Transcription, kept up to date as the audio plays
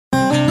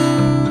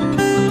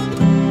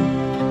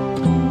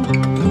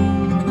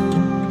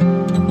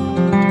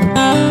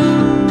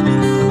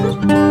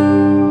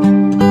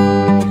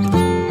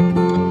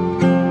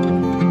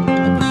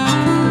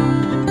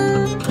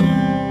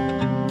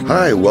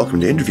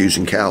welcome to Interviews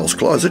in Cal's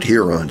Closet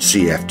here on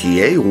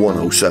CFTA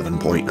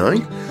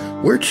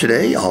 107.9, where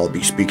today I'll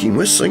be speaking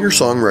with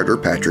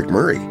singer-songwriter Patrick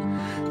Murray.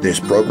 This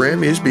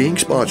program is being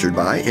sponsored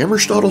by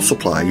Amherst Auto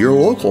Supply, your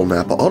local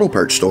Napa Auto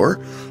Parts store,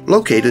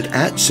 located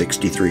at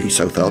 63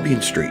 South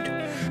Albion Street.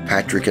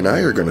 Patrick and I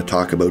are going to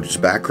talk about his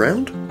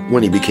background,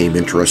 when he became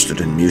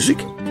interested in music,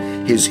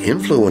 his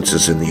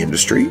influences in the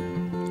industry,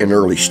 an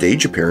early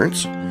stage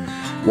appearance,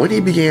 when he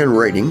began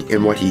writing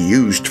and what he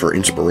used for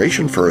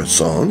inspiration for his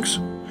songs,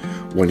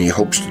 when he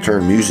hopes to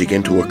turn music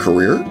into a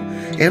career,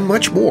 and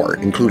much more,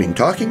 including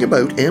talking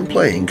about and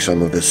playing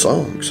some of his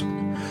songs.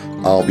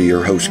 I'll be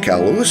your host,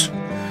 Cal Lewis.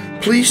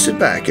 Please sit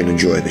back and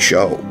enjoy the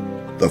show.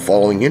 The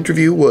following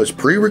interview was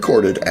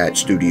pre-recorded at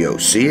Studio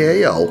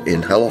CAL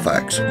in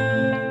Halifax.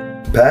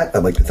 Pat,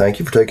 I'd like to thank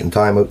you for taking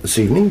time out this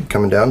evening,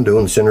 coming down and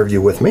doing this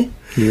interview with me.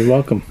 You're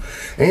welcome.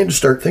 And to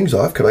start things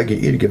off, could I get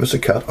you to give us a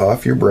cut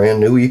off your brand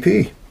new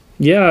EP?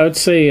 Yeah, I'd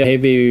say Hey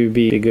Baby would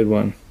be a good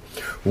one.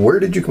 Where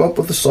did you come up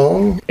with the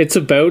song? It's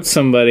about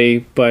somebody,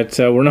 but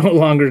we're no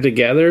longer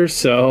together,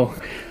 so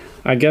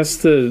I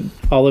guess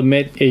I'll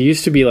admit, it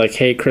used to be like,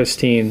 Hey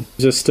Christine,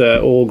 just an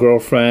old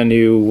girlfriend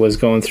who was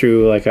going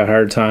through like a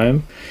hard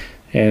time,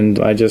 and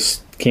I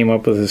just came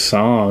up with a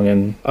song,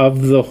 and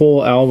of the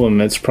whole album,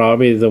 it's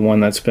probably the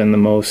one that's been the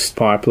most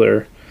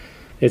popular.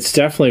 It's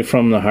definitely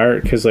from the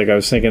heart, because like I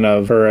was thinking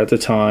of her at the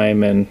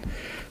time, and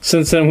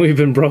since then we've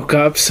been broke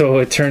up, so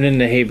it turned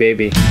into Hey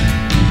Baby.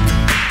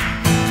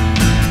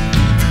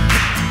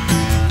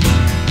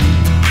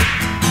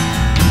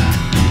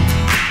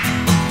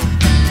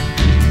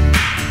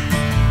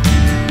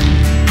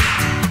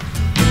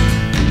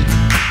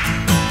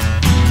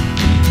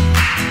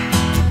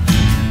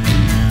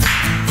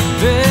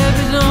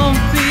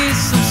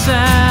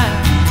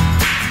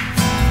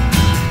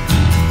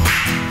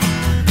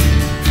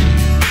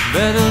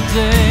 Better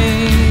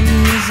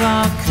days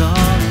are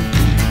coming.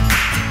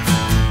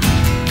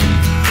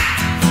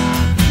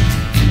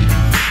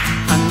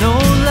 I know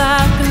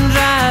life can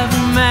drive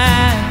me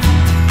mad,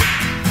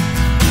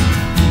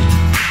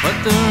 but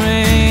there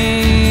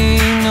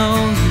ain't no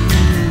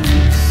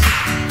use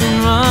in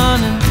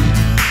running.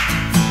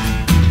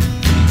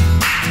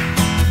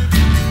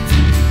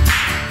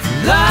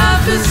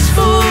 Life is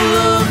full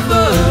of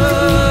birds,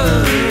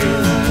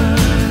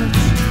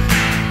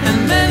 and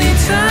many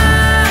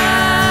times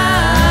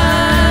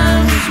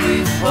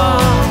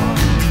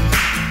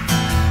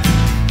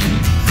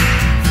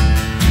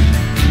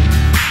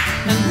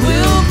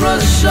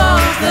brush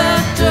off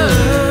that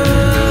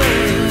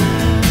dirt,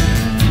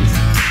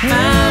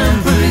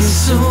 and pretty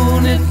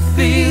soon it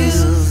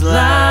feels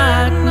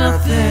like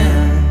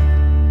nothing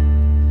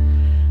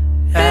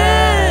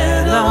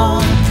at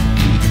all.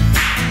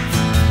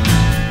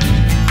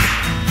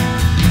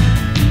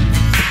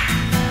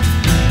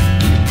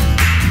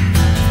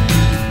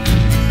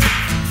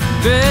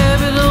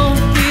 Baby,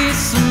 don't be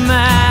so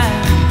mad.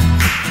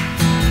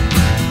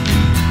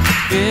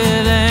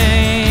 It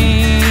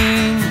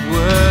ain't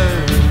worth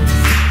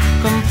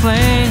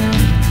complaining.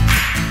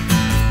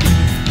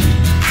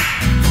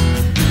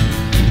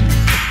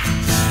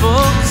 Just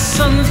focus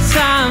on the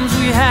times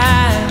we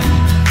had,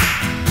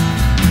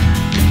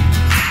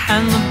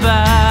 and the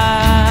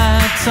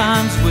bad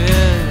times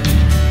will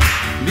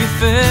be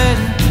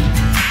fading.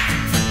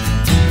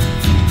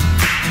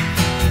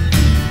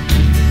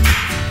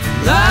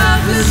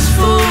 Life is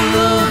full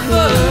of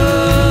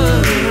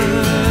birds,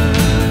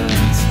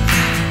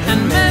 and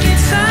many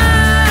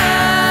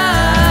times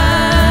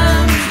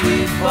we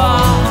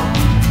fall,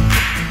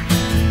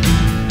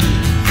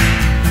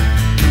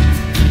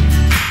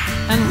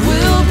 and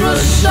we'll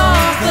brush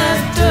off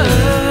that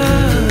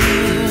dirt,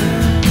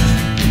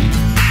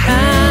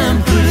 and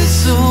pretty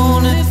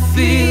soon it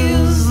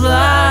feels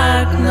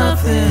like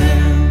nothing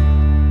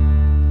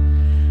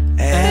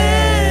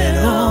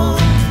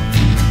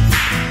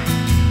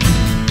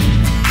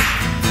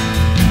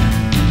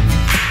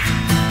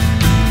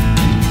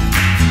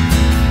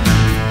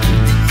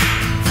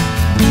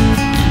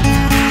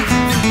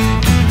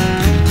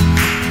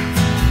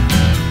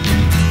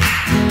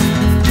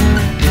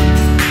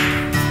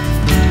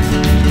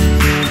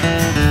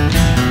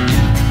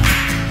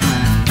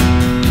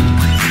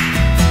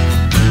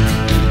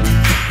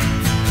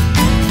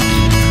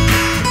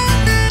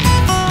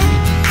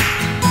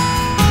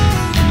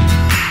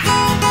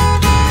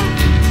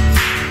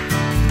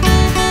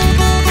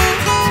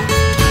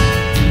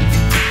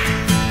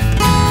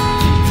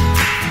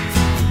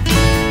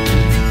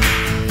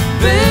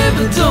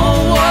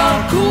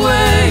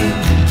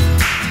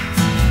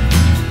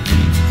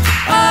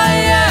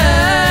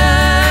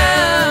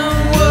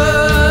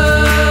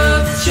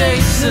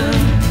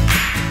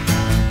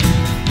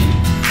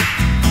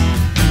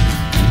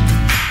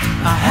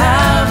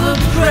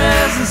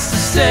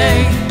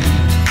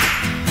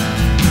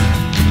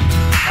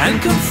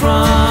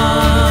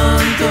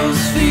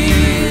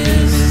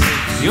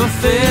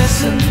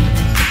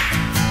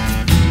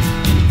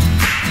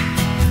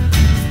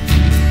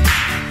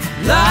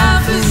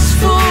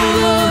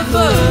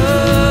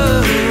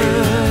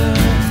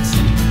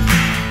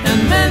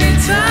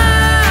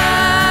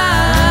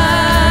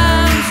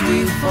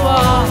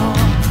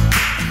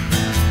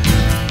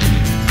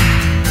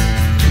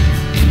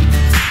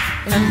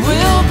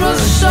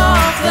brush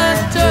off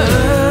that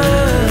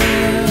dirt,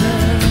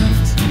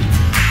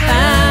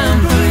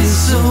 and pretty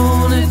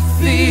soon it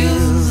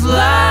feels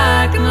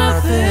like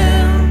nothing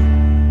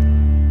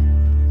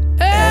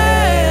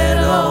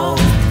at all.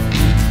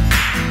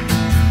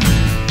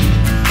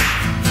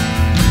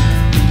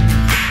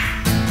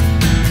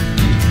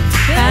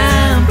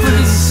 And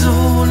pretty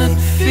soon it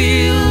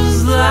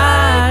feels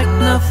like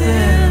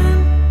nothing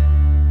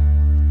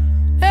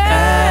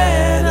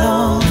at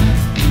all.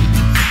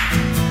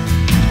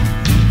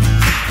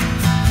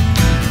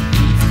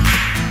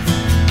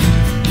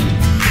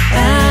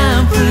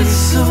 And pretty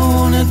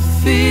soon it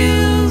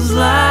feels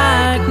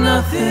like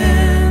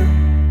nothing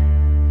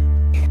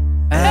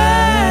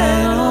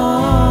at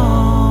all.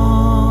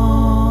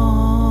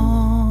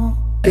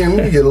 Can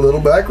you get a little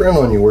background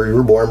on you, where you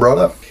were born and brought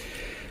up?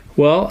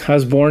 Well, I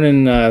was born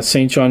in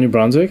St. John, New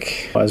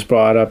Brunswick. I was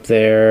brought up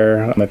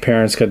there. My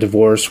parents got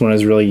divorced when I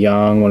was really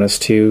young, when I was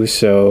 2.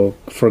 So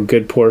for a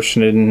good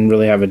portion, I didn't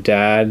really have a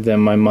dad. Then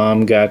my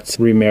mom got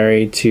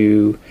remarried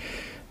to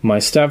my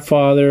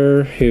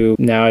stepfather, who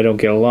now I don't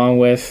get along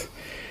with.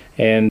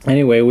 And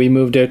anyway, we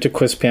moved out to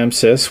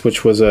Quispamsis,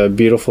 which was a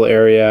beautiful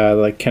area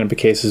like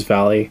Kennebecasis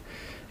Valley.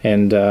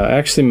 And I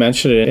actually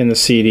mentioned it in the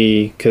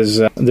CD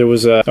because there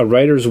was a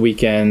writer's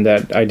weekend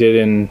that I did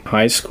in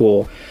high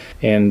school.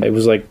 And it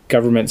was like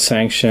government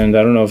sanctioned.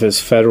 I don't know if it's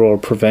federal or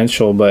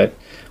provincial, but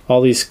all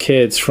these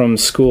kids from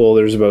school,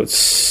 there's about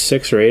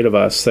 6 or 8 of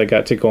us that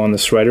got to go on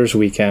this writer's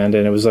weekend.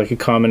 And it was like a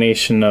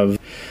combination of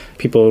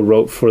people who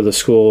wrote for the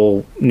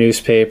school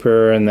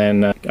newspaper. And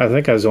then I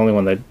think I was the only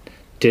one that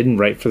didn't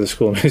write for the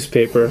school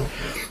newspaper.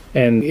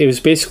 And it was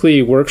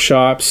basically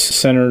workshops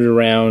centered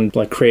around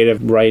like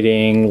creative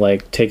writing,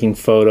 like taking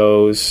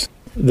photos.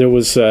 There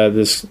was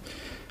this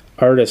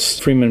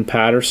artist, Freeman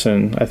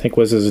Patterson, I think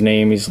was his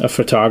name. He's a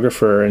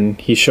photographer,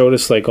 and he showed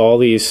us like all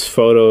these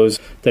photos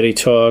that he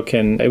took,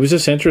 and it was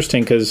just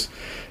interesting because,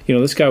 you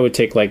know, this guy would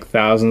take like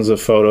thousands of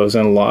photos,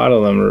 and a lot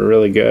of them were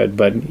really good,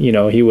 but, you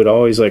know, he would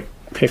always like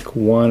pick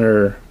one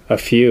or a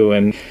few,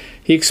 and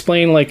he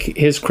explained like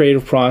his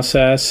creative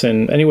process.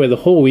 And anyway, the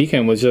whole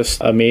weekend was just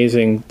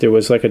amazing. There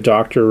was like a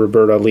Dr.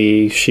 Roberta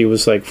Lee. She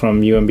was like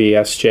from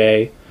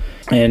UMBSJ,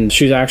 and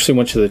she actually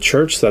went to the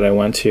church that I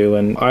went to,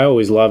 and I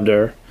always loved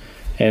her.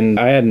 And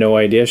I had no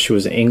idea she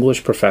was an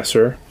English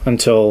professor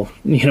until,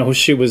 you know,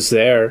 she was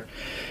there.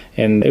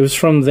 And it was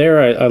from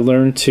there I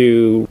learned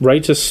to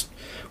write just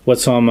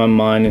what's on my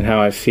mind and how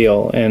I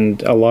feel.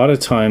 And a lot of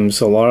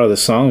times, a lot of the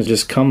songs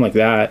just come like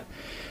that.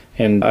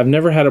 And I've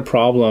never had a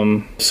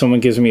problem.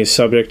 Someone gives me a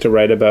subject to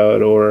write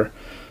about, or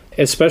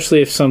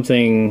especially if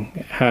something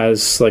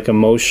has like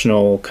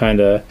emotional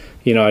kind of,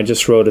 you know, I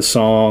just wrote a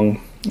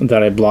song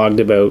that I blogged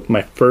about,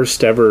 my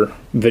first ever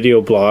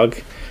video blog,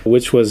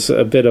 which was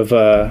a bit of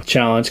a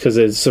challenge because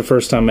it's the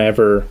first time I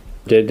ever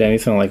did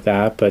anything like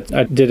that. But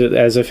I did it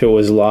as if it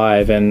was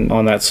live, and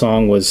on that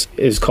song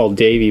is called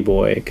Davy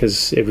Boy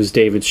because it was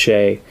David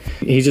Shea.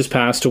 He just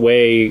passed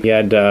away. He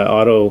had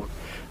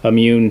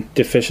autoimmune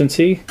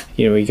deficiency.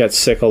 You know, he got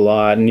sick a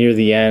lot. Near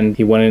the end,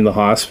 he went into the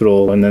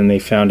hospital, and then they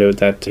found out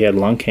that he had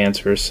lung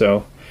cancer.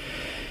 So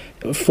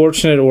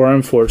fortunate or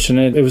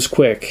unfortunate, it was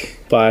quick.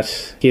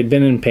 But he had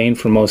been in pain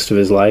for most of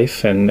his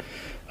life, and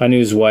I knew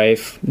his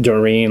wife,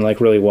 Doreen, like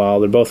really well.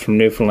 They're both from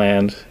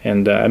Newfoundland,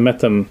 and I met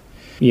them,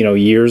 you know,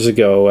 years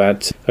ago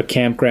at a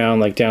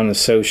campground like down the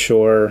South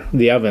Shore,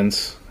 the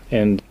Ovens.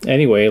 And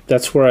anyway,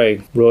 that's where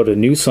I wrote a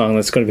new song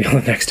that's going to be on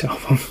the next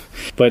album.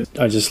 But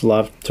I just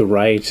love to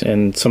write,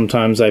 and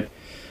sometimes I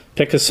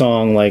pick a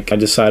song, like I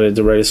decided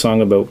to write a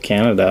song about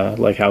Canada,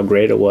 like how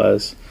great it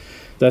was.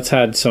 That's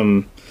had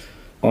some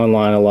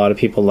online, a lot of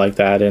people like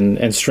that,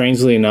 and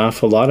strangely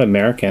enough, a lot of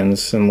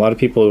Americans and a lot of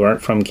people who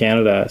aren't from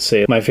Canada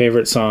say my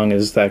favorite song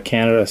is that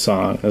Canada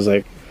song. I was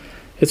like,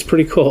 it's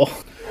pretty cool.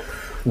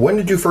 When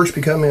did you first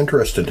become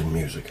interested in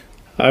music?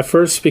 I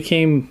first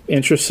became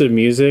interested in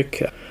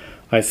music,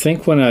 I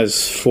think when I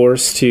was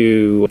forced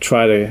to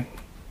try to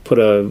put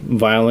a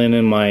violin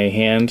in my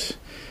hand.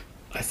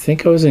 I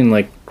think I was in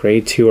like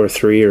grade 2 or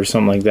 3 or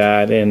something like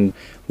that, and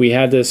we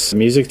had this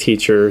music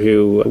teacher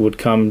who would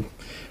come,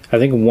 I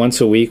think once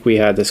a week we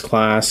had this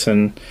class,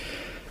 and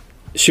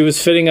she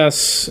was fitting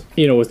us,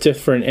 you know, with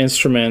different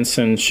instruments,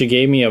 and she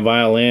gave me a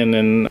violin,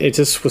 and it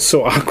just was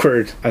so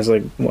awkward. I was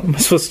like, what am I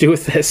supposed to do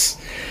with this?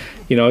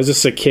 You know, I was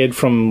just a kid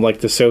from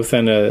like the south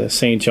end of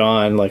St.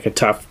 John, like a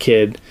tough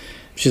kid.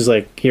 She's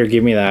like, here,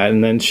 give me that.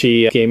 And then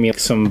she gave me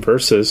some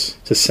verses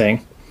to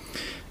sing.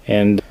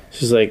 And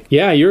she's like,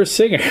 yeah, you're a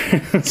singer.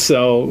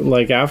 So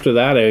like after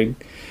that, I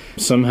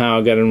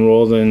somehow got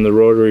enrolled in the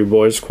Rotary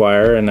Boys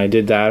Choir, and I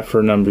did that for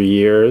a number of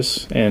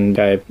years. And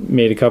I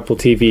made a couple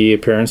TV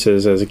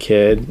appearances as a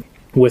kid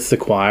with the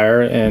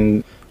choir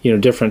and, you know,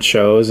 different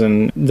shows.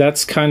 And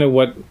that's kind of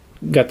what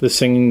got the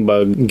singing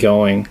bug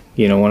going,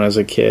 you know, when I was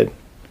a kid.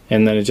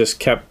 And then it just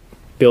kept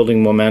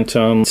building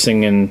momentum,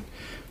 singing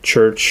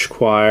church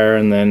choir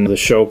and then the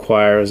show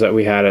choirs that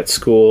we had at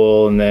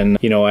school. And then,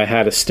 you know, I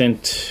had a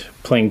stint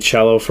playing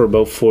cello for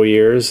about 4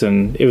 years.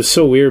 And it was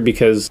so weird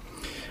because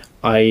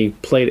I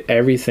played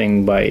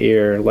everything by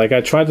ear. Like,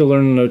 I tried to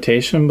learn the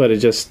notation, but it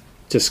just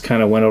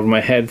kind of went over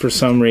my head for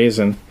some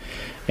reason.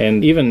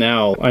 And even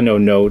now, I know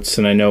notes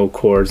and I know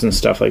chords and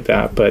stuff like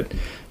that, but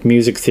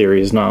music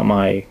theory is not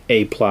my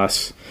A+.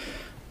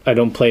 I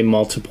don't play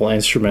multiple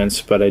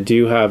instruments, but I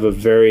do have a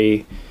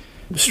very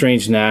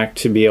strange knack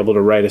to be able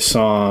to write a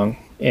song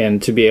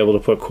and to be able to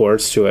put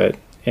chords to it.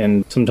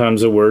 And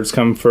sometimes the words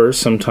come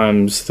first,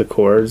 sometimes the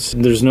chords.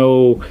 There's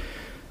no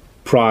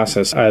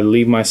process. I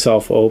leave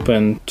myself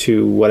open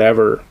to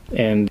whatever.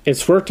 And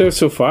it's worked out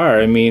so far.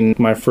 I mean,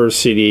 my first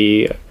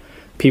CD,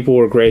 people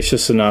were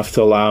gracious enough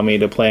to allow me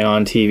to play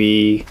on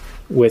TV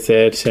with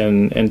it.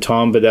 And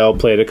Tom Bedell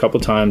played a couple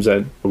times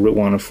at Route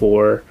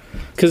 104.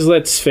 Because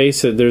let's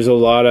face it, there's a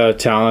lot of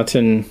talent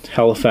in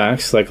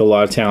Halifax, like a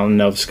lot of talent in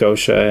Nova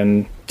Scotia.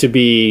 And to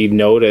be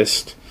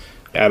noticed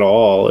at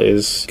all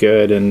is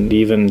good. And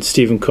even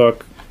Stephen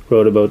Cook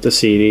wrote about the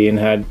CD and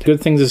had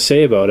good things to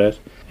say about it.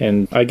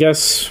 And I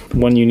guess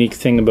one unique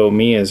thing about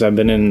me is I've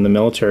been in the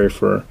military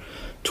for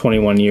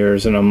 21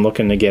 years and I'm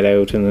looking to get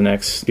out in the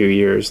next few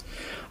years.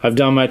 I've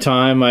done my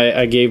time.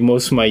 I gave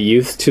most of my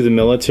youth to the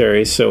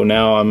military, so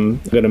now I'm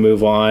going to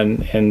move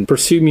on and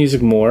pursue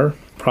music more.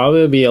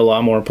 Probably be a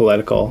lot more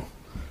political,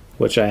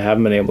 which I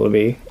haven't been able to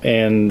be,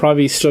 and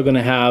probably still going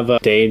to have a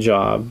day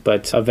job.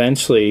 But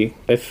eventually,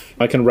 if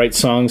I can write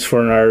songs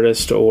for an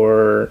artist,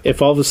 or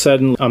if all of a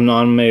sudden I'm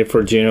nominated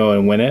for Juno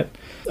and win it,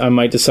 I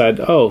might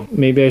decide, oh,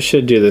 maybe I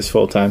should do this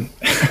full time.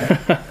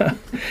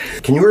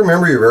 Can you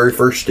remember your very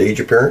first stage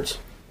appearance?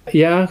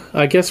 Yeah,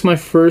 I guess my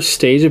first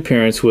stage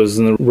appearance was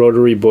in the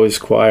Rotary Boys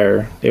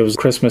Choir. It was a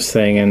Christmas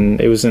thing, and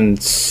it was in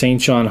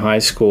St. John High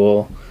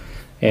School.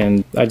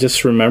 And I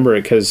just remember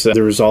it because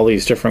there was all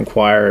these different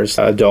choirs,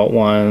 adult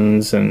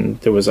ones, and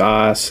there was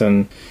us,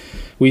 and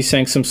we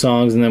sang some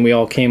songs, and then we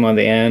all came on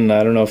the end.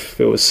 I don't know if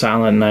it was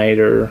Silent Night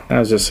or I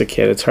was just a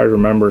kid. It's hard to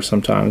remember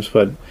sometimes,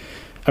 but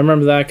I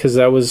remember that because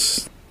that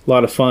was a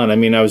lot of fun. I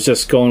mean, I was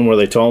just going where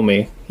they told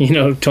me,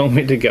 told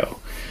me to go,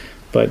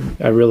 but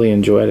I really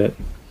enjoyed it.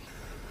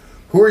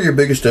 Who are your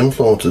biggest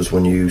influences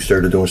when you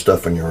started doing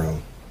stuff on your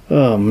own?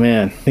 Oh,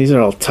 man, these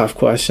are all tough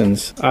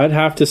questions. I'd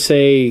have to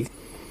say,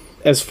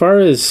 as far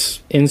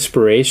as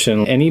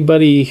inspiration,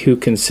 anybody who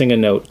can sing a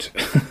note.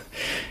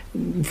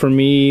 For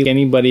me,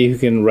 anybody who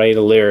can write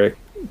a lyric.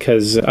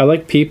 Because I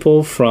like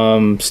people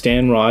from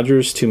Stan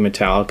Rogers to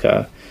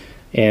Metallica.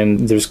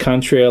 And there's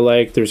country I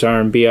like, there's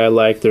R&B I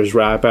like, there's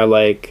rap I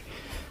like.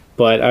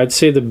 But I'd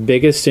say the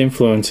biggest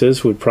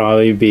influences would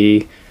probably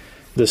be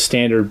the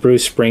standard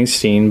Bruce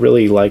Springsteen.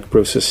 Really like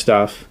Bruce's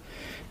stuff.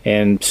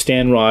 And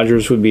Stan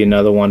Rogers would be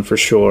another one for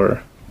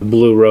sure.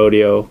 Blue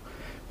Rodeo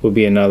would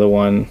be another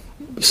one.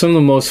 Some of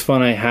the most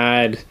fun I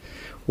had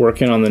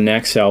working on the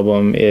next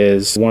album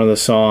is one of the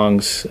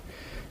songs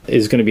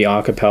is going to be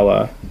a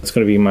cappella. It's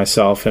going to be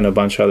myself and a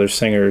bunch of other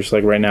singers.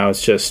 Like right now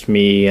it's just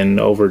me and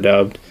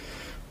overdubbed.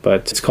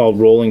 But it's called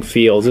Rolling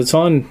Fields. It's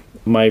on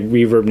my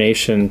Reverb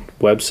Nation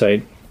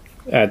website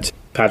at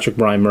Patrick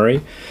Brian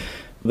Murray.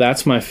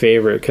 That's my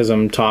favorite because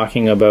I'm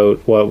talking about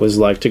what it was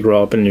like to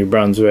grow up in New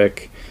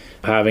Brunswick,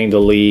 having to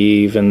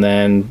leave, and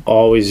then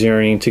always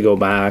yearning to go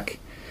back.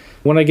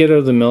 When I get out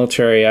of the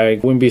military, I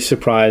wouldn't be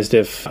surprised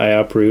if I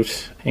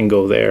uproot and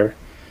go there.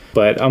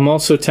 But I'm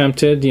also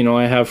tempted.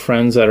 I have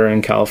friends that are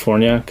in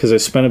California because I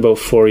spent about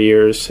 4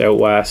 years out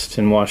west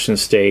in Washington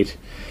State.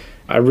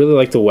 I really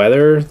like the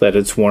weather, that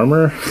it's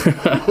warmer.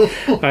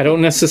 I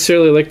don't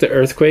necessarily like the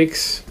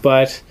earthquakes,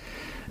 but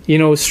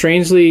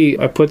strangely,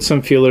 I put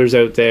some feelers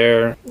out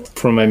there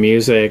for my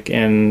music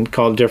and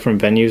called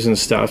different venues and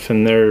stuff,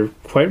 and they're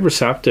quite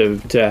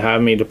receptive to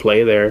have me to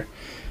play there.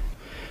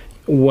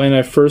 When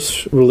I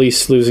first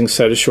released Losing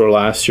Sight of Shore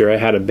last year, I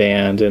had a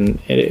band, and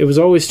it was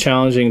always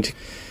challenging to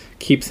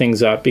keep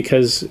things up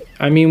because,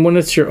 when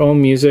it's your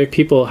own music,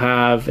 people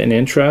have an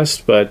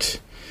interest, but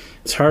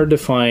it's hard to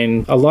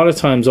find. A lot of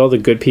times, all the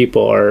good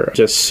people are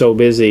just so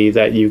busy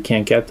that you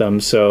can't get them,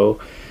 so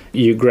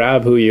you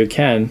grab who you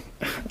can.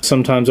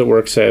 Sometimes it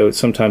works out,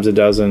 sometimes it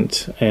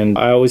doesn't. And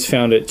I always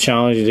found it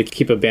challenging to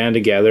keep a band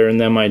together. And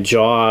then my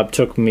job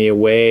took me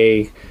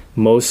away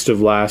most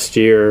of last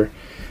year,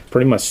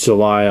 pretty much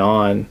July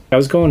on. I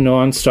was going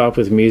nonstop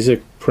with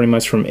music pretty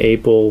much from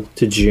April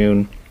to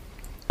June.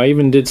 I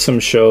even did some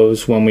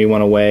shows when we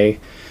went away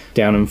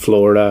down in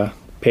Florida,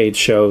 paid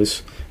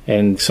shows,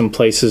 and some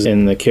places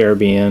in the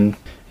Caribbean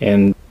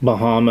and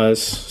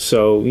Bahamas.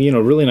 So,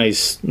 really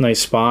nice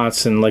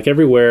spots. And like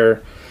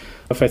everywhere,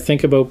 if I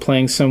think about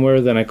playing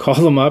somewhere, then I call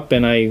them up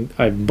and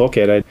I book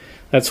it.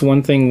 That's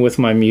one thing with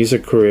my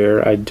music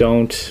career. I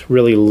don't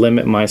really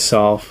limit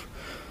myself.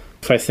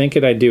 If I think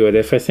it, I do it.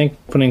 If I think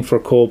putting for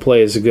Coldplay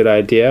is a good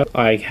idea,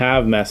 I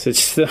have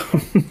messaged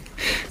them.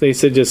 They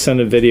said just send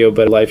a video,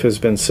 but life has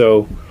been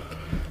so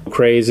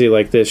crazy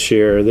like this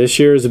year. This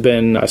year has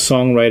been a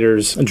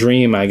songwriter's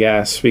dream, I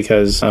guess,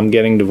 because I'm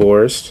getting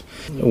divorced.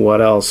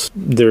 What else?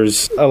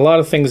 There's a lot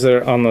of things that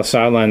are on the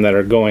sideline that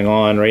are going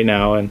on right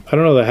now, and I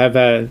don't know, I have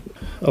had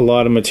a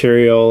lot of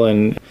material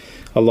and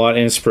a lot of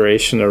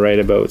inspiration to write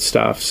about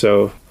stuff.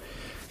 So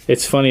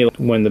It's funny,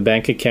 when the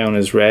bank account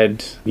is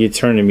red, you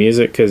turn to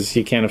music because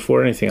you can't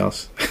afford anything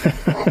else.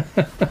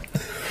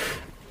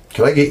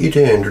 Can I get you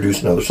to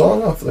introduce another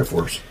song off there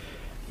for us?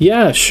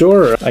 Yeah,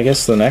 sure. I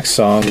guess the next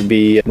song would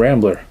be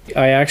Rambler.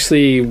 I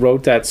actually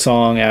wrote that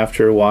song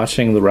after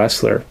watching The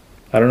Wrestler.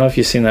 I don't know if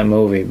you've seen that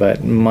movie,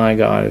 but my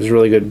God, it was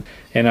really good.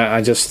 And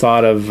I just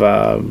thought of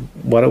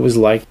what it was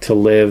like to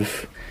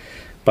live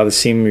by the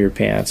seam of your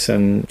pants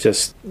and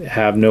just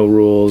have no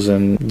rules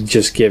and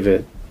just give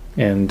it.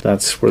 And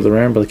that's where the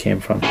Rambler came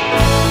from.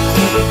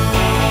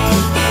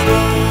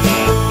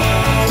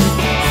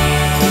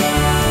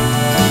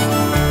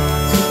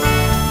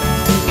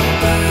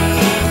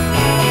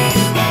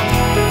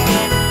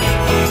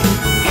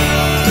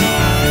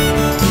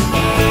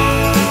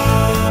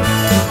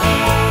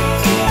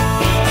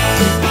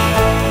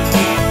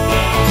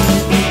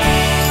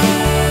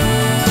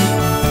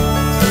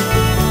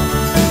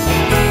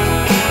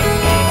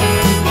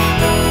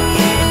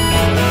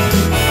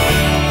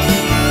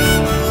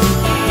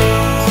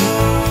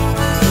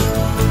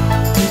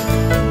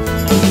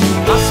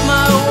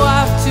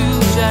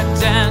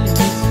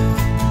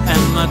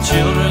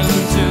 Children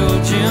to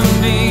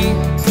Jimmy.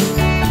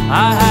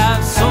 I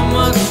have so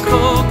much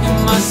coke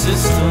in my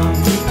system.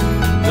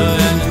 The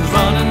engine's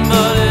running,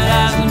 but it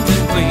hasn't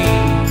been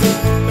clean.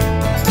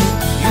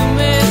 You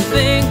may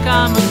think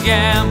I'm a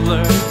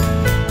gambler,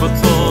 but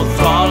full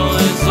throttle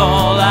is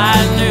all I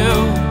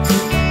knew.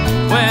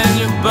 When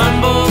you burn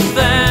both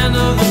ends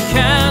of the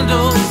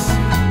candles,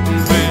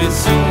 pretty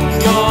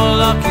soon your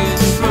luck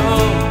is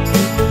through.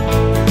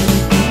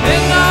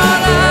 May not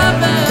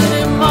have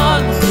any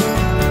money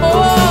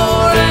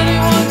or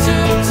anyone to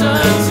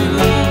turn to,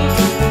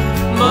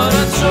 but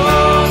I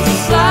chose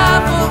this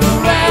life of a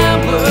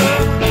rambler.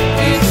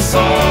 It's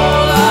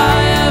all I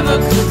ever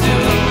could do.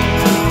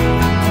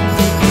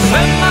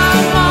 Spend my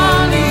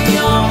money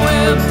on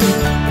women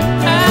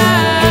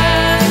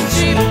and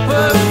cheap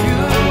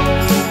perfume,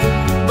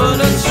 but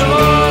I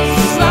chose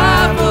this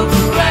life of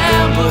a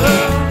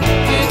rambler.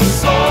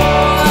 It's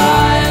all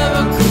I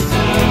ever could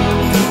do.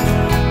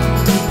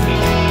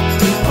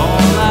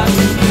 All I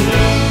could do.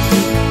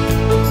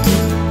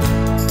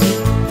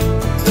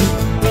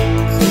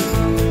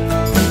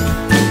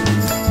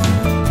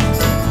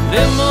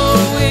 Limo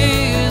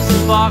is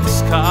a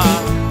boxcar.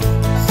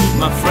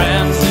 My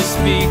friends, they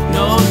speak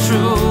no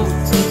truth.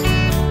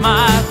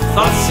 My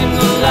thoughts seem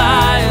to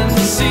lie and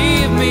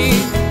deceive me.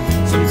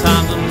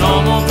 Sometimes I'm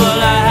normal, but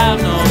I have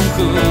no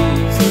clue.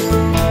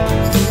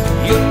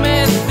 You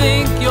may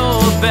think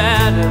you're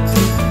better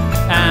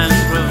and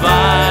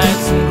provide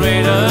some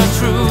greater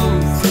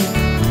truth,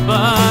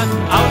 but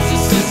I was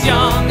just as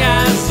young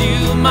as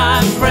you,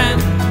 my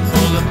friend,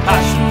 full of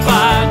passion,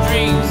 fire,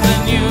 dreams,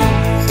 and you.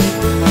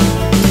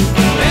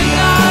 May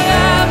not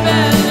have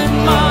any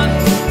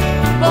money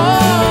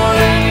or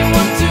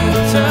anyone to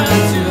turn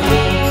to,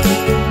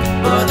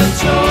 but I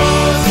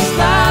chose this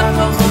life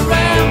of a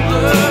rambler.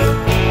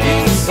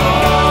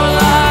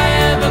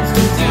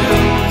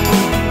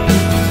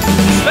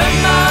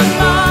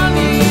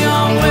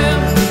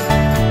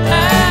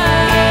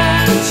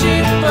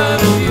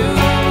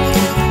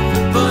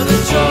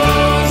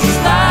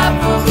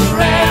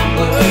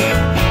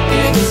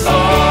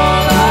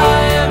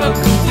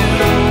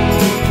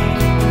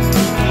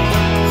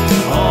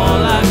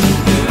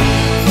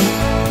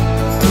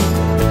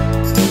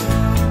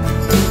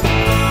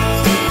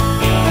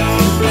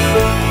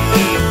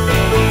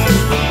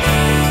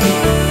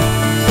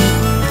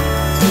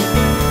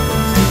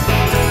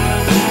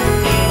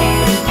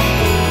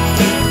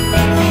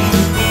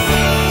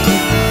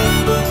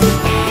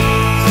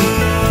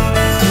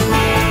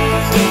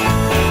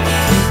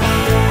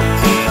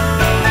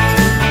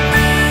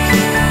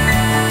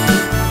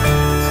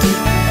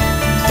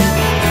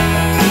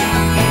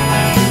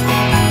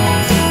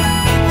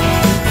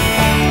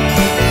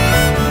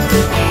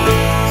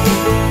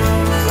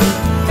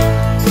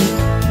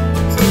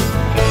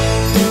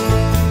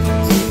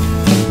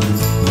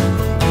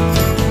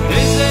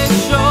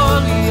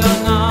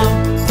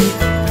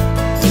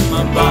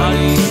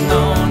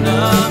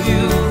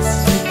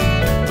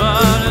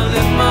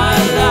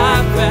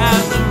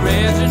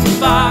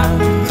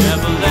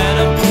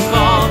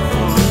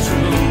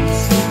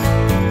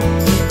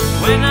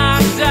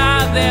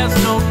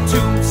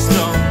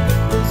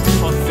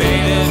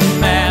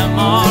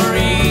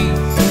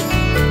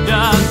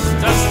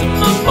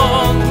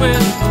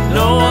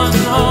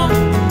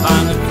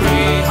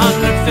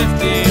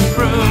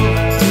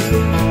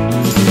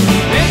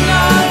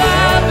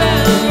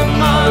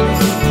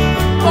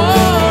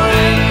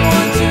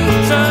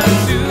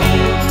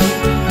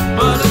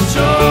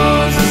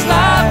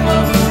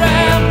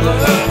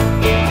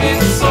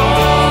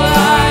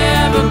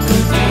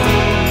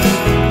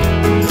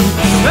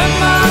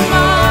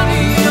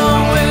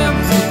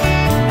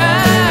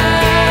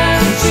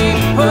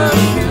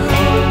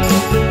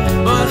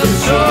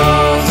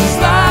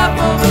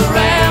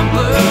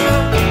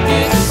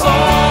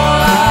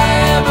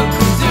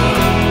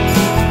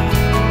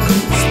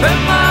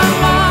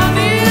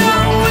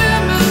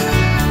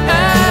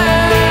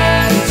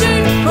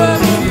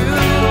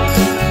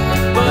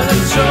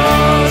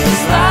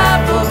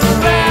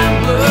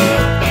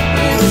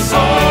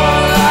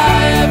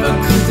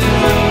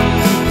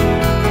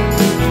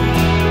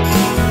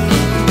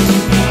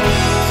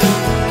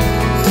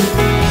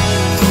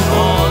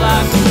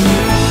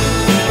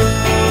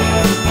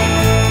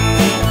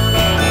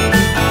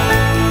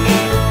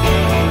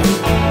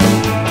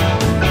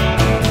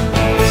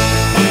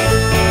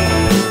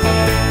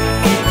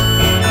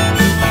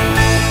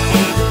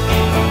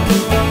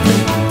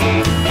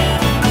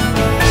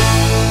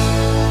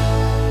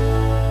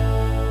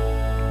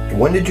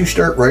 When did you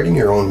start writing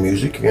your own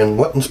music, and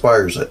what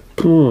inspires it?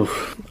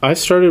 I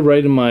started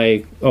writing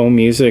my own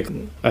music,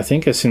 I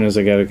think, as soon as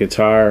I got a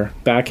guitar.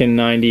 Back in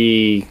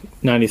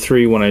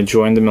 93, when I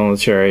joined the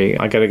military,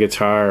 I got a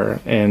guitar,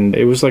 and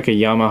it was like a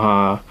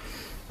Yamaha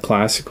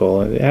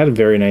classical. It had a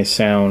very nice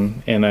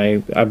sound, and I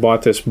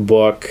bought this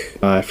book.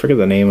 I forget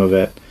the name of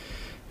it.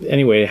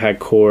 Anyway, it had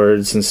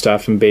chords and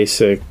stuff and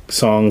basic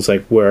songs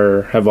like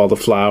Where Have All the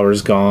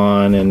Flowers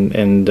Gone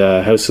and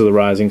House of the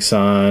Rising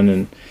Sun,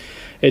 and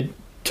it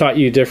taught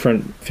you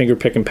different finger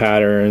picking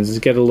patterns,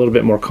 get a little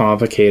bit more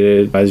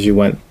complicated as you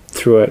went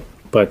through it.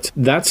 But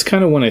that's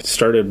kind of when I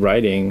started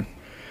writing.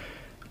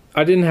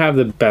 I didn't have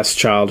the best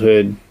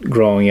childhood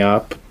growing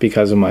up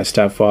because of my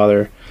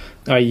stepfather.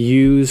 I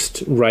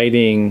used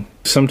writing,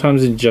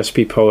 sometimes it'd just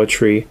be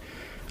poetry,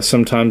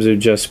 sometimes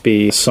it'd just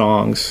be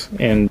songs.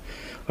 And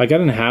I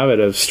got in the habit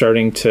of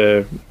starting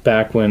to,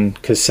 back when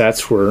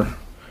cassettes were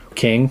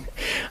king,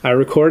 I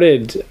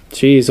recorded,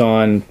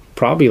 on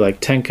probably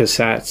like 10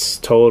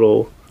 cassettes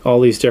total, all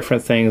these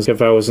different things.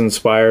 If I was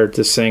inspired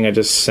to sing, I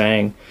just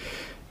sang.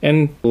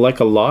 And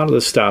like a lot of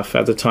the stuff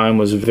at the time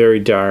was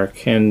very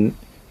dark. And,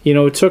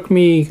 it took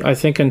me, I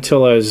think,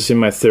 until I was in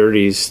my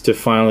 30s to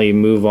finally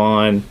move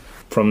on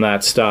from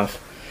that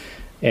stuff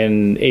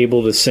and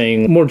able to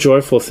sing more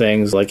joyful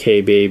things like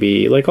Hey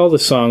Baby. Like all the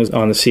songs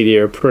on the CD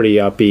are pretty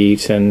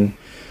upbeat. And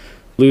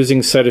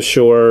Losing Sight of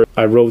Shore,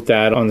 I wrote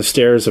that on the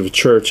stairs of a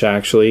church,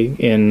 actually,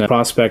 in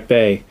Prospect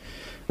Bay.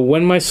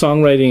 When my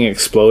songwriting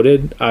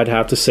exploded, I'd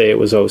have to say it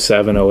was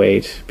 07,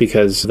 08,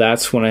 because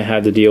that's when I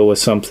had to deal with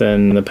something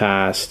in the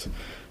past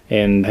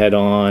and head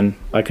on.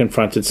 I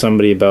confronted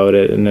somebody about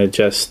it, and it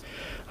just,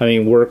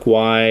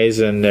 work-wise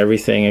and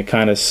everything, it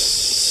kind of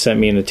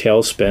sent me in a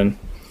tailspin.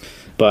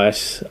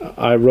 But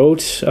I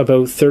wrote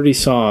about 30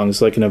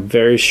 songs, like in a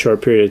very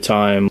short period of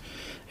time.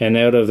 And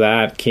out of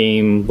that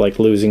came like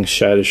Losing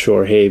Sight of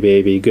Shore, Hey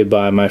Baby,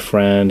 Goodbye My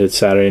Friend, It's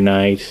Saturday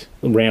Night,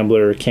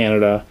 Rambler,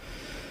 Canada.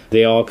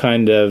 They all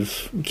kind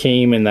of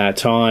came in that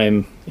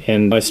time.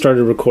 And I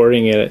started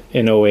recording it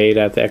in 08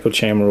 at the Echo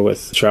Chamber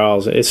with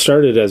Charles. It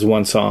started as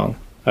one song.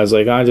 I was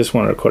like, I just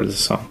want to record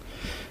this song.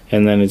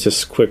 And then it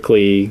just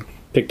quickly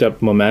picked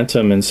up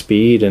momentum and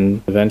speed.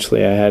 And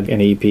eventually I had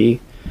an EP.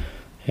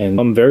 And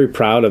I'm very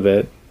proud of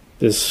it.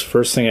 This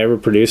first thing I ever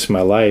produced in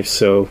my life.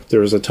 So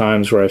there was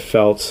times where I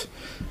felt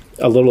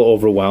a little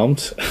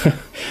overwhelmed.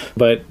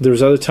 But there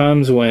was other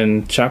times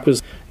when Chuck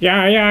was,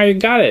 yeah, you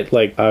got it.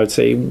 Like I would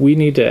say, we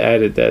need to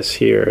edit this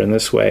here in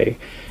this way.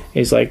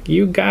 He's like,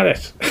 you got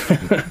it.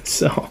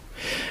 So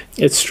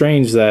it's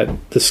strange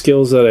that the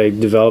skills that I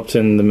developed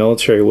in the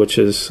military, which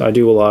is I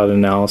do a lot of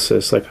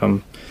analysis, like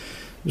I'm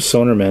a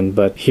sonarman,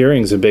 but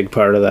hearing's a big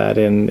part of that.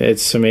 And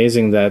it's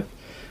amazing that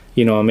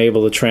I'm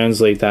able to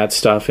translate that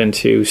stuff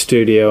into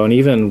studio. And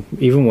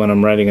even when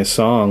I'm writing a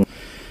song,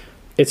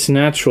 it's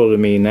natural to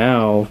me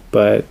now,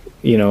 but,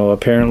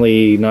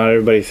 apparently not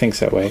everybody thinks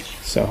that way.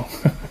 So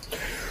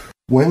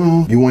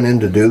when you went in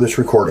to do this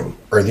recording,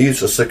 are these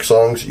the 6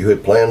 songs you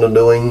had planned on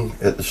doing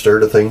at the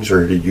start of things,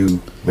 or did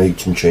you make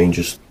some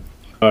changes?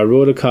 I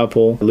wrote a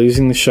couple.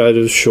 Losing the Sight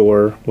of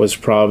Shore was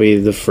probably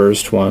the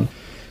first one.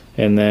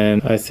 And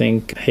then I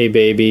think Hey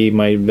Baby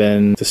might have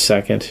been the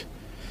second.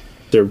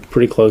 They're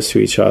pretty close to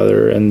each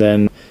other. And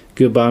then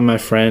Goodbye My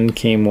Friend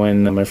came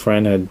when my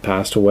friend had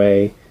passed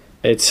away.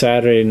 It's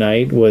Saturday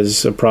Night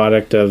was a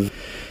product of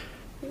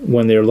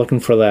when they were looking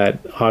for that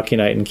Hockey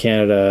Night in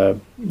Canada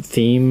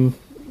theme.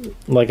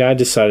 Like I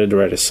decided to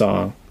write a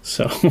song.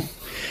 So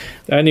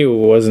I knew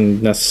it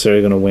wasn't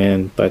necessarily going to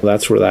win, but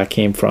that's where that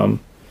came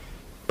from.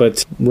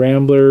 But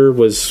Rambler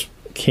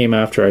came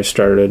after I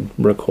started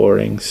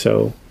recording.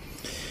 So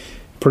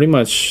pretty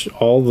much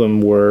all of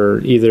them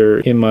were either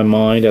in my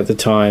mind at the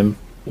time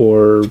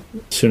or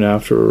soon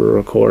after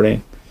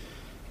recording.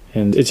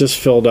 And it just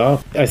filled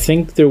up. I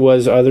think there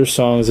was other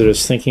songs that I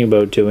was thinking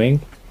about doing,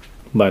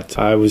 but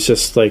I was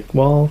just like,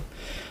 well,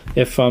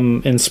 if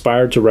I'm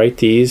inspired to write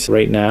these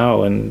right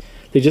now, and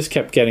they just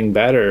kept getting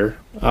better,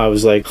 I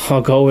was like,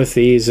 I'll go with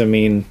these.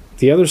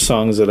 The other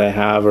songs that I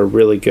have are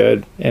really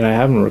good, and I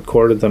haven't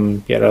recorded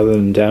them yet other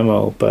than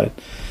demo, but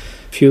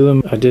a few of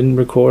them I didn't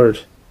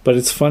record. But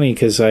it's funny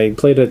because I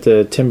played at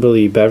the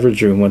Timberley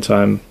Beverage Room one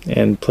time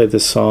and played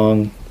this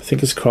song. I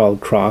think it's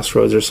called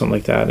Crossroads or something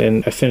like that.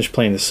 And I finished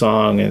playing the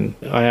song, and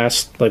I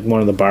asked like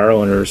one of the bar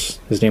owners,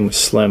 his name was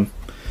Slim.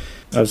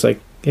 I was like,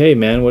 hey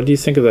man, what do you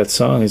think of that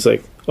song? He's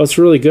like, oh, it's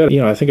really good.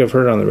 I think I've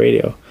heard it on the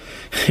radio.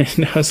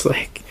 And I was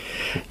like,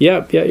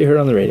 yeah, you heard it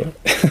on the radio.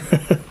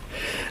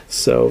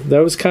 So that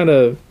was kind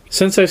of,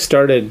 since I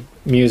started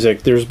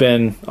music, there's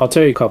been, I'll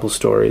tell you a couple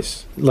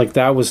stories. Like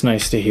that was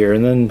nice to hear.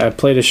 And then I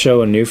played a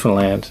show in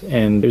Newfoundland,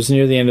 and it was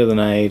near the end of the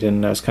night,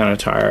 and I was kind of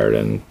tired,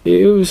 and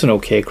it was an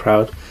okay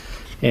crowd.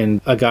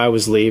 And a guy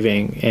was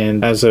leaving,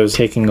 and as I was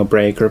taking a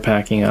break or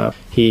packing up,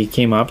 he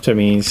came up to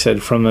me and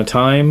said, from the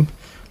time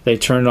they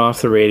turned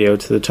off the radio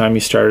to the time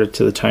you started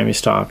to the time you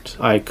stopped,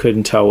 I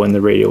couldn't tell when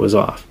the radio was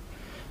off.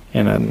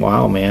 And I'm,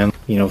 wow, man,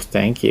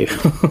 thank you.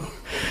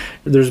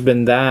 There's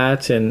been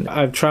that, and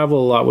I've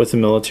traveled a lot with the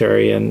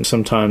military and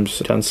sometimes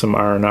done some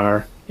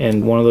R&R.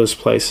 And one of those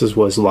places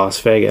was Las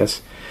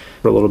Vegas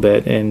for a little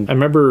bit. And I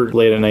remember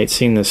late at night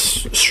seeing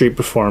this street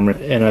performer,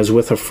 and I was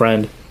with a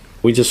friend.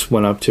 We just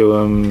went up to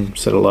him,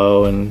 said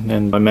hello,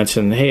 and I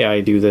mentioned, hey,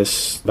 I do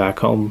this back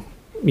home,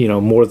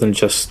 more than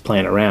just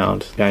playing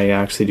around. I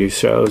actually do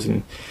shows.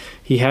 And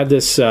he had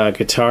this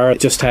guitar. It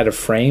just had a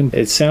frame.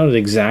 It sounded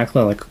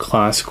exactly like a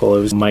classical.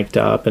 It was mic'd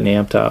up and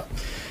amped up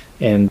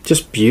and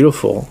just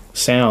beautiful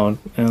sound.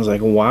 And I was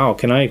like, wow,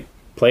 can I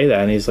play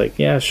that? And he's like,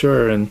 yeah,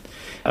 sure. And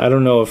I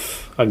don't know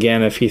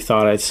if he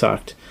thought I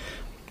sucked.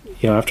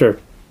 After I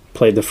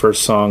played the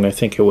first song, I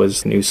think it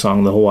was a new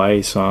song, the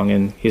Hawaii song,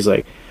 and he's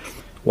like,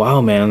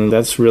 wow, man,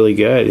 that's really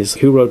good. He's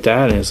like, who wrote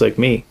that? And it's like,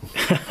 me.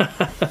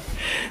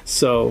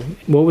 So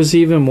what was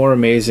even more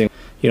amazing,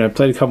 I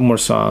played a couple more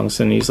songs,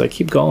 and he's like,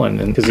 keep going.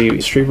 And because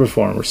he street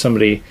performer,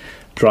 somebody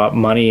dropped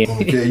money.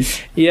 Okay.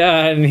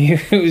 Yeah, and he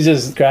was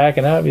just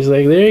cracking up. He's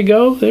like, there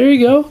you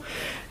go.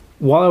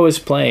 While I was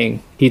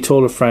playing, he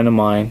told a friend of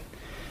mine,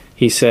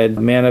 he said,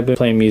 man, I've been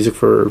playing music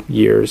for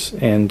years,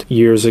 and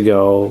years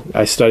ago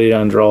I studied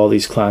under all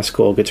these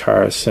classical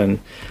guitarists, and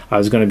I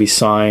was going to be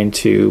signed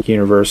to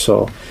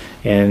Universal.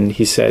 And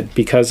he said,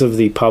 because of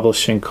the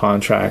publishing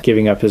contract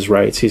giving up his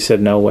rights, he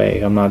said, no way,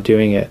 I'm not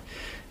doing it.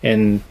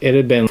 And it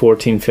had been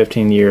 14,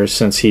 15 years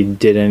since he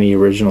did any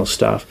original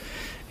stuff.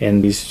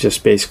 And he's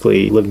just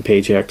basically living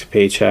paycheck to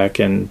paycheck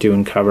and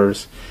doing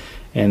covers.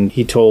 And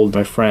he told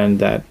my friend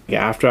that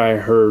after I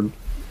heard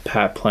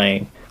Pat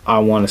playing, I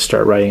want to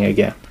start writing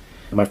again.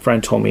 My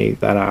friend told me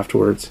that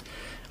afterwards.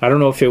 I don't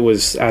know if it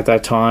was at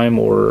that time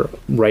or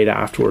right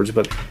afterwards,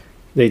 but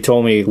they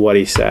told me what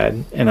he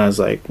said. And I was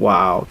like,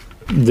 wow,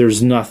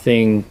 there's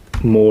nothing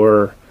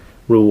more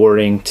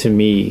rewarding to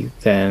me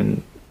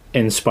than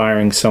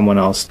inspiring someone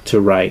else to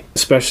write,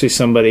 especially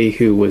somebody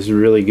who was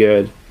really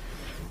good.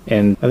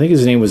 And I think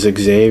his name was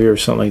Xavier or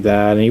something like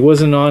that. And he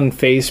wasn't on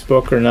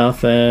Facebook or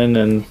nothing.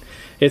 And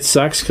it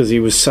sucks because he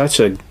was such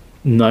a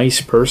nice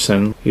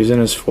person. He was in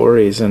his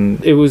 40s,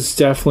 and it was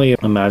definitely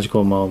a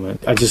magical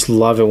moment. I just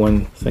love it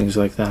when things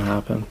like that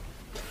happen.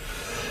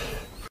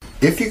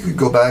 If you could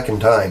go back in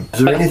time, is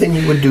there anything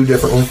you would do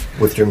differently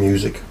with your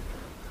music?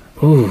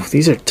 Ooh,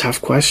 these are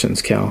tough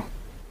questions, Cal.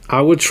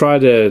 I would try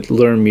to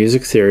learn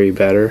music theory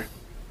better,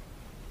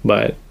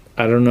 but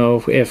I don't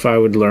know if I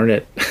would learn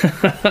it.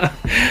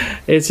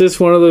 It's just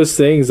one of those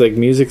things, like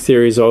music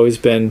theory has always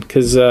been,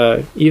 because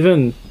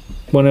even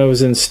when I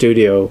was in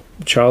studio,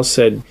 Charles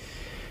said,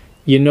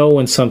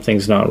 when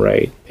something's not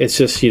right. It's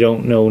just you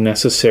don't know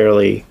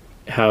necessarily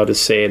how to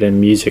say it in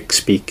music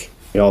speak.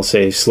 I'll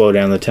say slow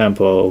down the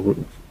tempo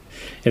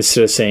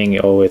instead of saying,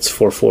 oh, it's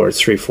 4/4,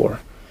 it's 3/4.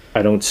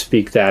 I don't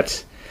speak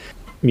that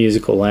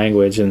musical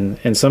language.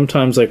 And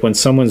sometimes, like when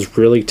someone's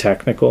really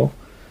technical,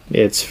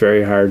 it's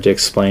very hard to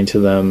explain to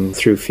them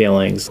through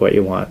feelings what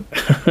you want.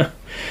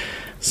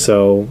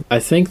 So I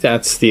think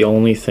that's the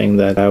only thing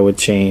that I would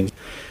change.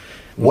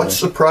 What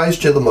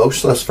surprised you the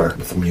most thus far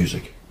with the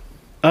music?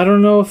 I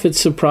don't know if it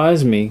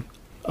surprised me.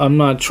 I'm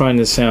not trying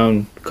to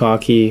sound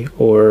cocky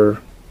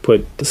or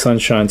put the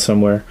sunshine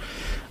somewhere,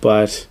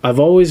 but I've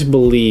always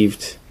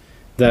believed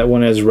that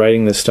when I was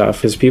writing this stuff,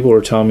 because people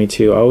were telling me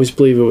to, I always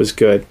believed it was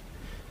good.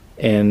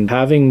 And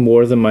having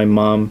more than my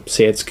mom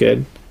say it's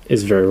good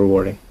is very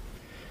rewarding.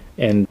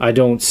 And I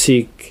don't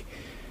seek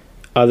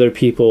other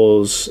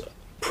people's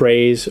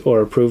praise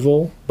or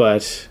approval,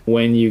 but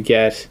when you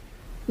get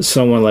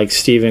someone like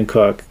Stephen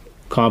Cook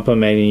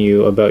complimenting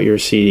you about your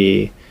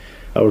CD,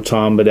 or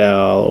Tom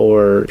Bedell,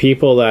 or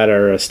people that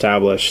are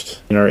established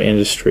in our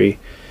industry,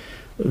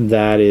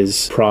 that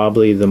is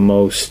probably the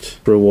most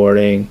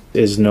rewarding,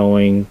 is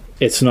knowing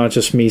it's not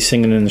just me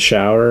singing in the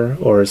shower,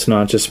 or it's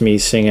not just me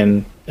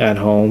singing at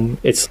home.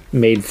 It's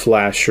made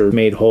flesh or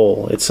made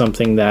whole. It's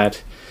something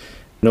that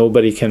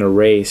nobody can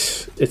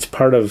erase. It's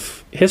part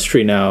of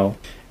history now.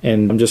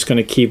 And I'm just going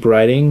to keep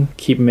writing,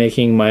 keep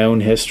making my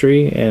own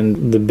history.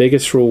 And the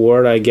biggest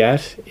reward I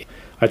get,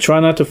 I try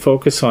not to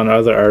focus on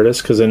other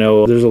artists because I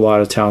know there's a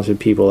lot of talented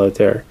people out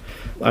there.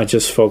 I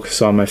just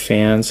focus on my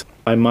fans.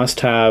 I must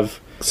have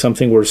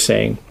something worth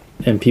saying,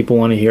 and people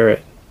want to hear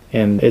it.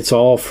 And it's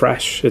all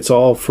fresh. It's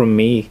all from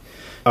me.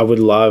 I would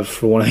love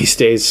for one of these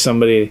days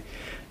somebody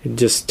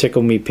just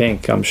tickle me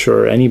pink. I'm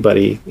sure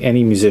anybody,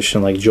 any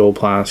musician like Joel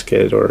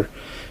Plaskett, or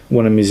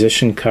when a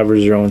musician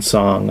covers your own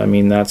song, I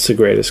mean, that's the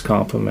greatest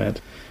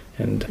compliment.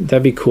 And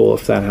that'd be cool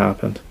if that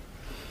happened.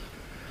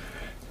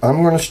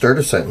 I'm going to start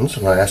a sentence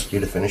and I ask you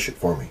to finish it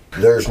for me.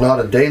 There's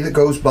not a day that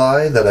goes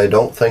by that I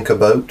don't think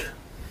about...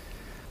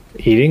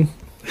 Eating?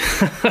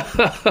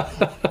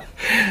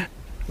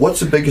 What's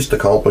the biggest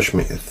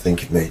accomplishment you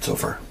think you've made so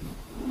far?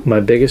 My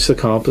biggest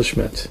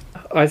accomplishment?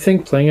 I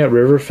think playing at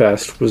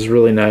Riverfest was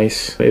really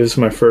nice. It was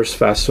my first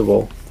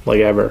festival, like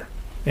ever.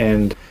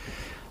 And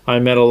I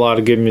met a lot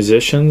of good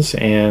musicians,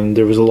 and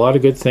there was a lot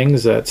of good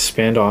things that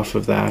spanned off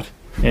of that.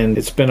 And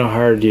it's been a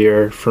hard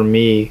year for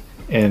me,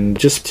 and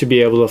just to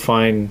be able to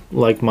find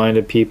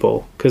like-minded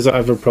people, because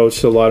I've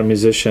approached a lot of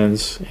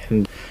musicians,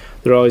 and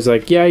they're always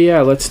like,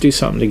 yeah, let's do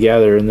something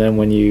together. And then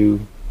when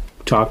you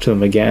talk to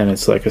them again,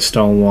 it's like a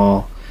stone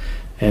wall.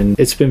 And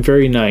it's been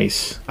very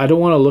nice. I don't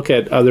want to look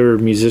at other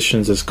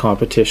musicians as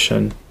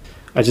competition.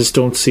 I just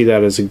don't see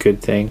that as a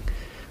good thing.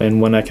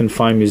 And when I can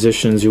find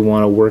musicians who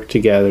want to work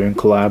together and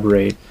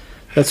collaborate,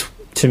 that's,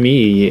 to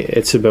me,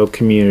 it's about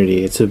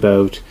community. It's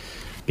about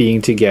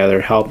being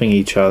together, helping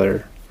each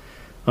other.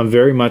 I'm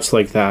very much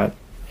like that,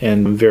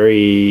 and I'm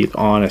very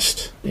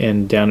honest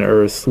and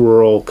down-to-earth,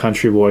 rural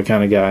country boy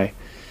kind of guy.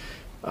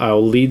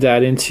 I'll lead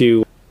that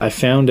into, I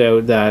found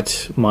out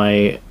that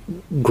my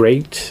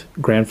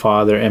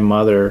great-grandfather and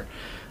mother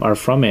are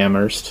from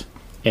Amherst,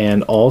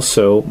 and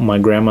also my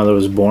grandmother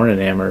was born in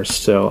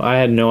Amherst, so I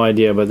had no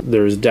idea, but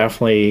there was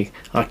definitely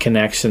a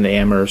connection to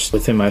Amherst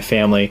within my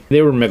family.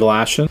 They were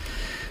McGlashan,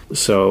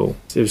 so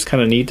it was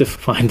kind of neat to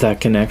find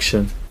that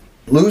connection.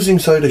 Losing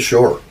Sight of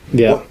Shore.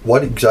 Yeah.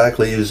 What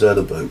exactly is that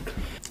about?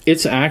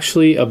 It's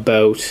actually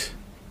about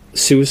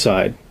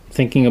suicide.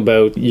 Thinking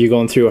about you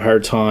going through a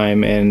hard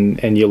time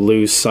and you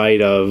lose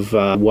sight of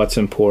what's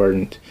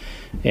important.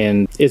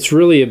 And it's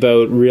really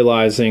about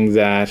realizing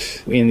that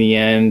in the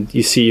end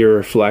you see your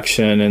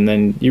reflection and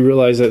then you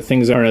realize that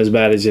things aren't as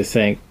bad as you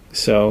think.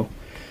 So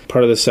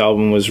part of this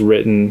album was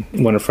written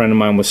when a friend of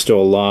mine was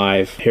still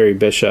alive, Harry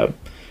Bishop.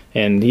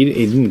 And he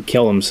didn't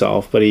kill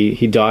himself, but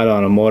he died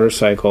on a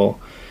motorcycle.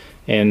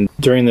 And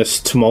during this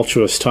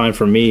tumultuous time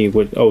for me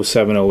with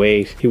 07,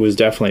 08, he was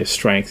definitely a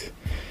strength.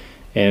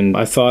 And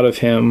I thought of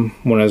him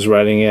when I was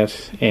writing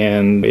it,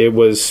 and it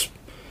was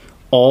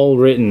all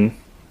written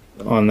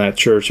on that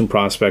church in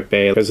Prospect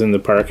Bay. I was in the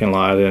parking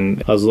lot,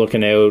 and I was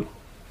looking out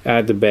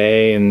at the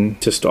bay, and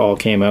just all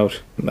came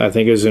out. I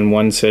think it was in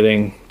one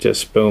sitting,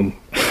 just boom,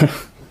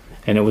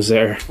 and it was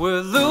there. We're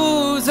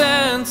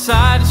losing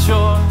sight of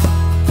shore,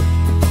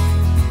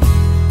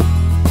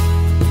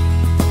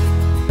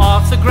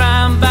 off the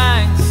grand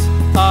banks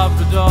of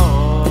the door,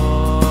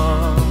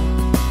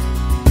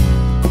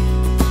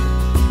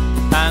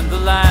 and the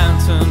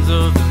lanterns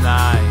of the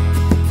night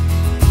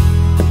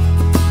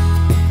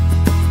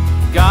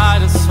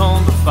guide us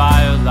home to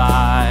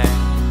firelight,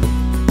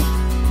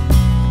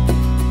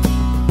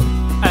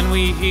 and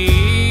we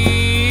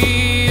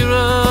hear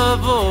a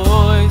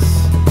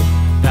voice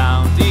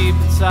down deep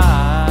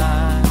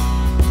inside,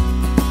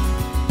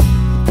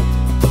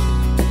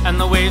 and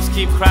the waves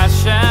keep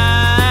crashing,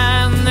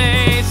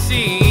 they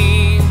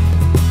seem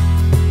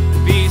to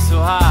be so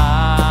high.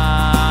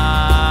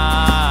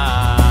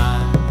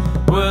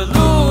 We're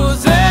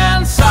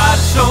losing sight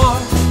of shore,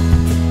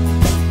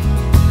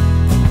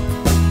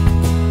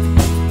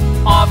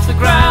 off the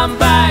grand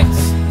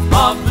banks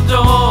of the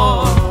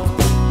door,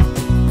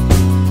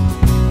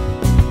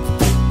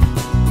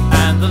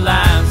 and the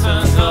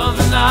lanterns of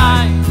the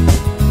night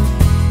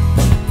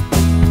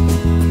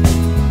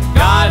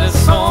guide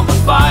us home by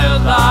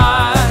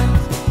firelight.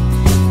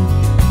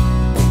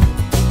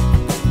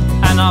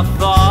 And our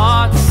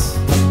thoughts,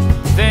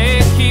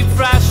 they keep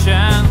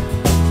flashing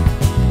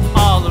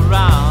all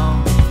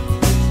around.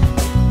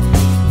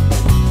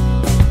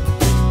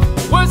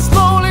 We're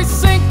slowly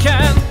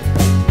sinking,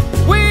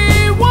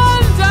 we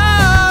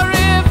wonder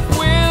if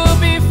we'll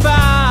be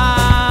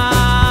found.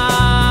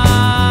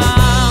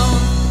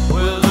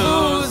 We're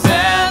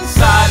losing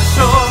sight of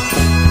shore,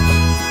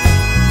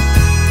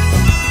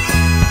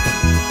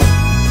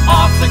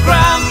 off the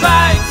grand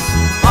banks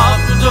of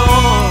the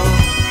door,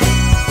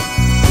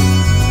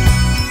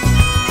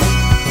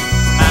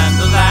 and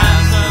the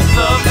lanterns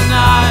of the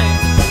night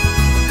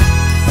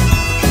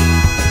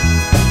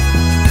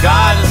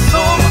guide us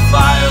home with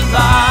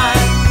firelight,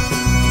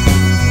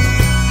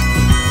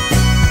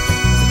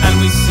 and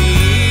we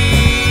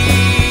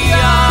see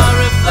our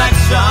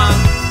reflection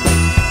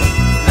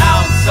now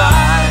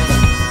inside,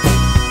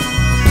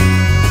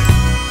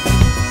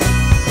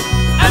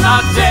 and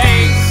our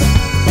days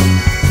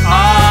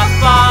are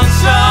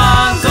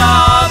functions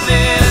of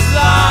this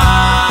light.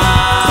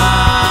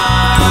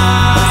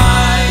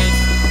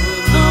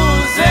 We're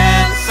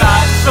losing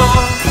sight of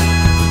shore,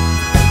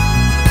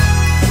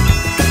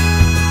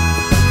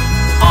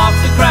 off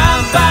the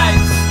grand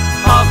banks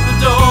of the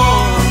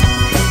door,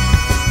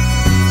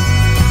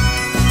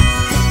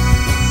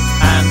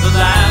 and the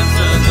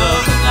lanterns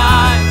of the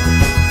night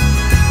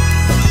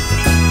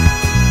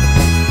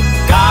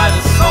guide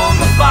us home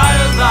by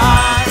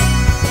firelight.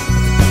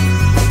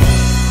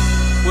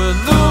 We're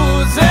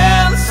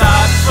losing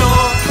sight of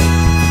shore,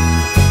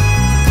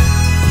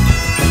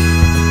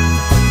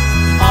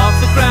 off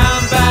the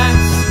grand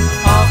banks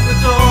of the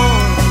door,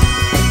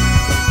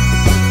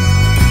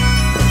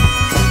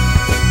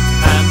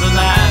 and the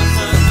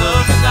lanterns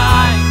of the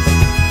night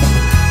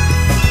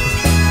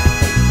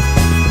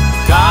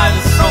guide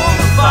us home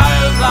by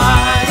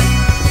firelight,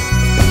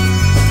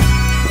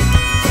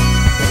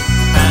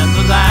 and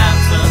the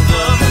lanterns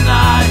of the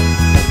night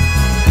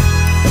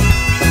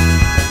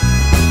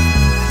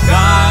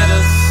guide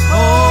us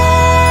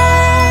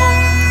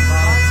home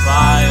by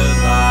firelight.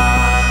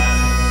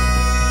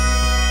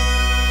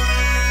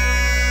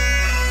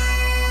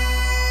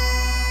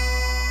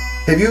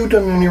 Have you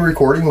done any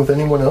recording with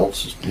anyone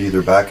else,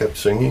 either backup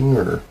singing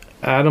or?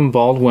 Adam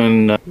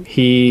Baldwin,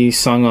 he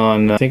sung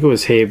on, I think it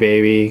was Hey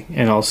Baby,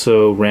 and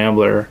also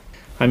Rambler.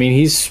 I mean,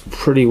 he's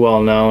pretty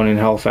well known in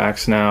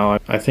Halifax now.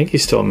 I think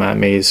he's still Matt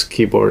May's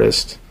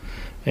keyboardist.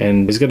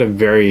 And he's got a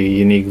very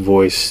unique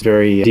voice,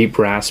 very deep,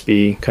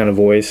 raspy kind of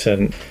voice.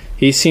 And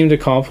he seemed to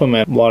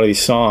complement a lot of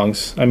these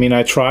songs. I mean,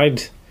 I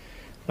tried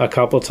a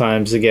couple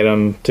times to get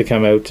him to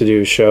come out to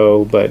do a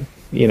show, but,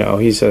 you know,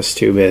 he's just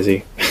too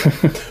busy.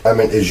 I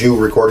mean, is you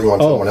recording on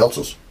someone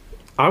else's?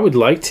 I would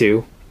like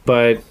to,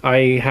 but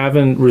I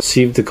haven't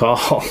received the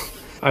call.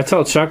 I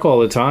tell Chuck all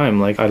the time,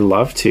 like, I'd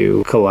love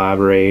to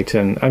collaborate.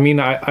 And I mean,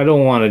 I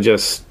don't want to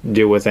just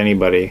do with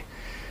anybody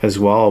as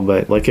well,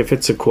 but like if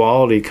it's a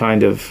quality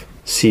kind of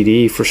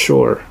CD, for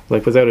sure.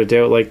 Like without a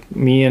doubt, like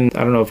me and,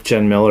 I don't know if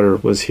Jen Miller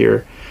was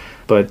here,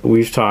 but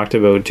we've talked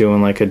about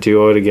doing like a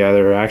duo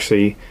together.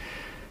 Actually,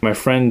 my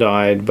friend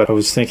died, but I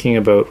was thinking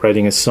about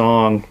writing a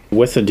song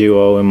with a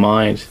duo in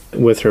mind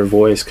with her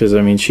voice, because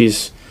I mean,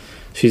 she's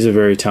a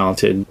very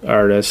talented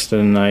artist,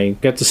 and I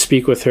got to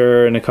speak with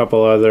her and a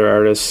couple other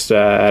artists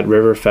at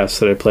Riverfest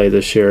that I played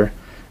this year,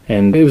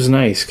 and it was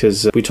nice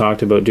because we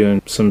talked about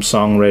doing some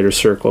songwriter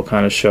circle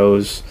kind of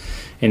shows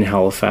in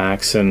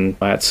Halifax and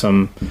at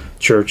some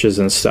churches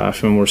and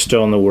stuff, and we're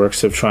still in the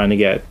works of trying to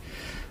get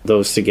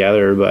those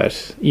together.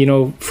 But, you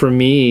know, for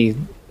me,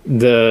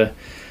 the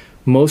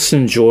most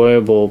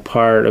enjoyable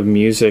part of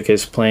music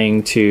is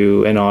playing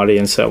to an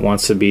audience that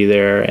wants to be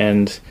there,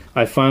 and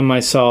I find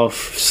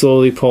myself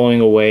slowly pulling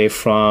away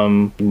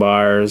from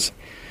bars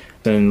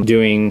and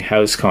doing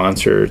house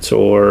concerts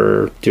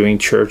or doing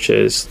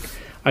churches.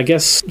 I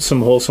guess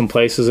some wholesome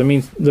places. I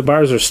mean, the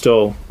bars are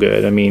still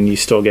good. I mean, you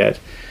still get,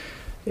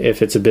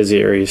 if it's a busy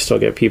area, you still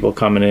get people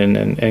coming in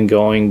and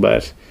going.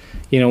 But,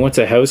 you know, once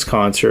a house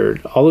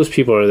concert, all those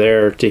people are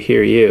there to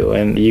hear you,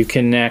 and you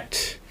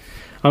connect.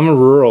 I'm a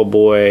rural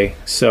boy,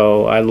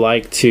 so I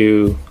like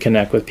to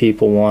connect with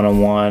people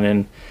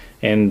one-on-one.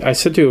 And I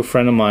said to a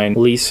friend of mine,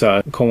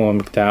 Lisa Como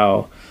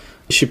McDowell,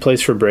 she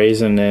plays for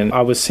Brazen, and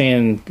I was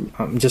saying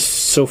I'm just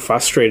so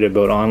frustrated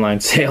about online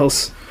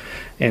sales,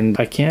 and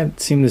I can't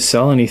seem to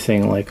sell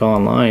anything like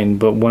online.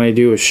 But when I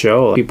do a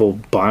show, people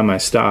buy my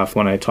stuff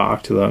when I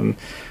talk to them.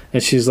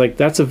 And she's like,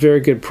 that's a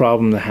very good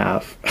problem to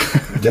have.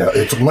 Yeah,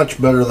 it's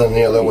much better than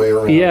the other way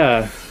around.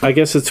 Yeah, I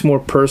guess it's more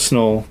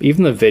personal.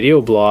 Even the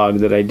video blog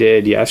that I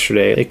did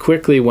yesterday, it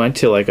quickly went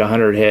to like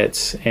 100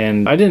 hits,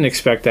 and I didn't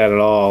expect that at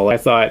all. I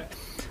thought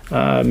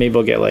maybe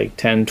I'll get like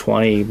 10,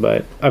 20,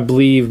 but I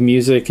believe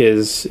music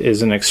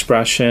is an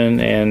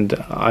expression, and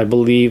I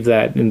believe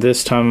that in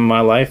this time of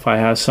my life I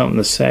have something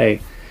to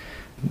say,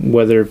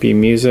 whether it be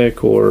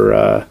music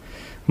or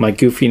my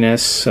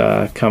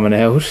goofiness coming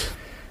out.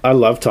 I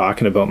love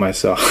talking about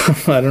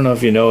myself. I don't know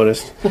if you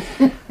noticed.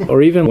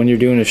 Or even when you're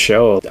doing a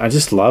show, I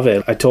just love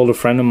it. I told a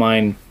friend of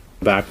mine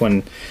back when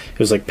it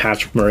was like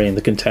Patrick Murray and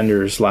the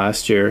Contenders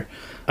last year,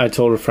 I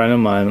told a friend of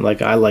mine,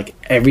 like, I like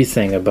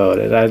everything about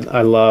it.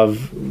 I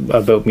love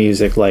about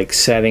music, like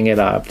setting it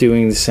up,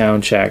 doing the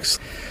sound checks,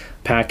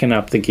 packing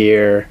up the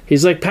gear.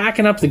 He's like,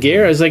 packing up the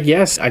gear? I was like,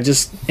 yes, I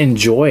just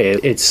enjoy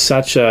it. It's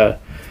such a,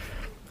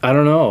 I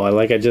don't know,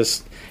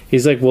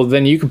 he's like, well,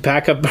 then you can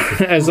pack up.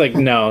 I was like,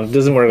 no, it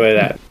doesn't work like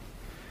that.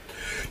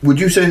 Would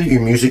you say that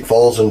your music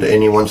falls into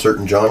any one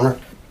certain genre?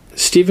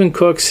 Stephen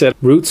Cook said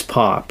roots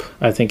pop,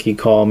 I think he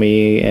called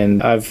me,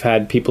 and I've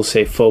had people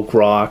say folk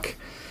rock.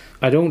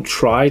 I don't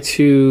try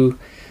to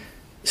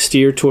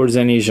steer towards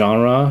any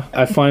genre.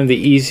 I find the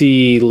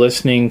easy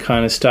listening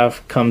kind of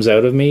stuff comes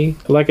out of me.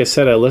 Like I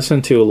said, I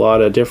listen to a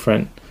lot of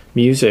different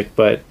music,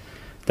 but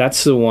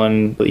that's the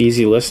one,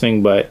 easy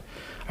listening. But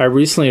I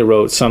recently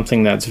wrote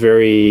something that's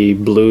very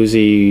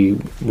bluesy,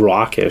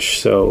 rockish,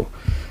 so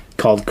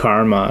called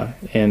Karma,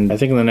 and I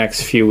think in the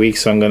next few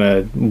weeks I'm going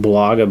to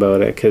blog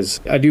about it, because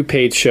I do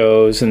paid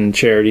shows and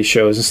charity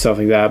shows and stuff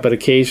like that, but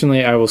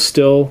occasionally I will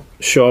still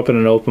show up at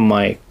an open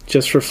mic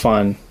just for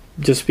fun,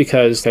 just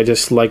because I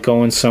just like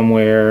going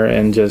somewhere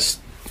and just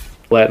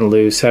letting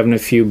loose, having a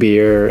few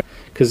beer,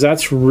 because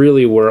that's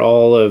really where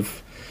all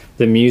of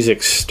the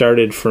music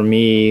started for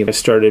me. I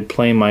started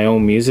playing my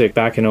own music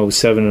back in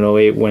 07 and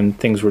 08 when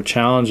things were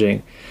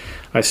challenging.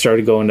 I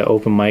started going to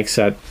open mics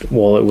at,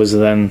 well, it was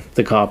then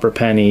the Copper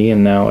Penny,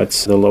 and now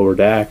it's the Lower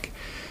Deck.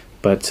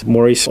 But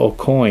Maurice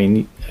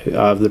O'Coin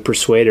of the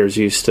Persuaders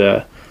used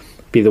to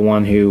be the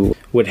one who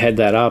would head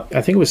that up.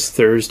 I think it was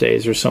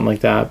Thursdays or something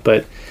like that.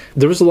 But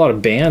there was a lot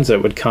of bands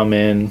that would come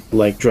in,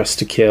 like Dress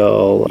to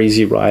Kill,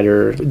 Easy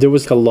Rider. There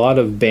was a lot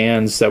of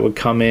bands that would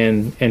come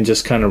in and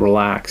just kind of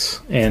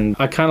relax. And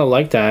I kind of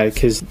liked that,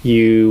 because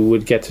you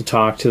would get to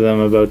talk to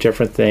them about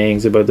different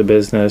things, about the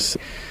business.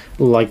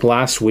 Like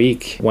last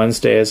week,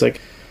 Wednesday, I was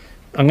like,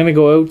 I'm going to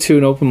go out to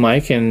an open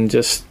mic and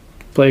just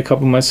play a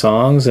couple of my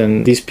songs.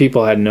 And these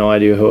people had no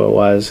idea who it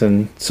was.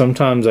 And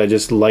sometimes I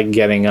just like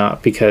getting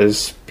up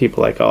because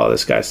people are like, oh,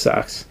 this guy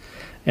sucks.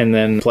 And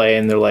then play,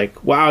 and they're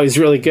like, wow, he's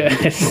really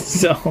good.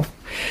 So,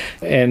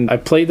 and I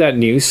played that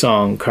new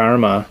song,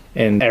 Karma,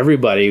 and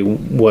everybody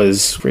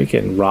was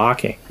freaking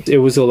rocking. It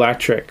was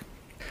electric.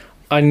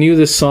 I knew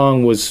this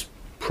song was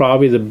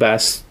probably the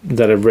best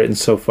that I've written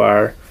so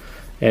far.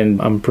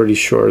 And I'm pretty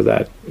sure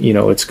that,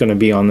 it's going to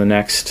be on the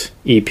next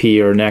EP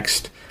or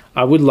next.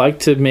 I would like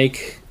to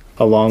make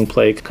a long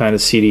play kind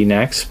of CD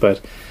next,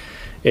 but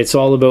it's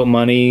all about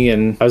money.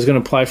 And I was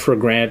going to apply for a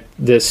grant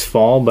this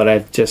fall, but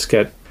I've just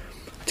got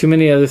too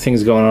many other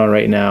things going on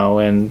right now.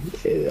 And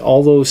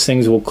all those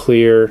things will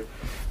clear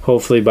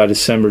hopefully by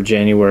December,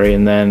 January,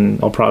 and then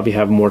I'll probably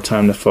have more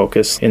time to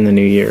focus in the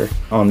new year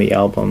on the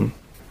album.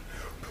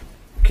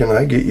 Can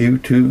I get you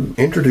to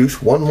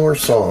introduce one more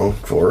song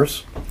for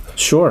us?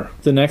 Sure.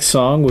 The next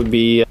song would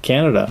be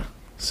Canada.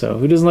 So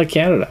who doesn't like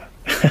Canada?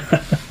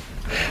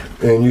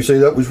 And you say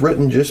that was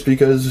written just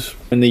because...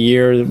 In the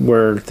year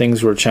where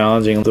things were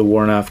challenging, the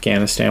war in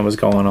Afghanistan was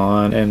going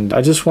on, and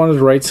I just wanted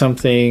to write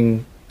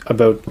something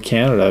about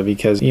Canada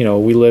because,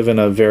 we live in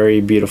a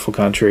very beautiful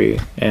country,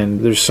 and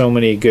there's so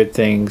many good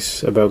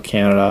things about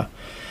Canada.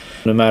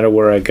 No matter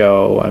where I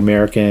go,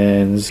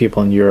 Americans,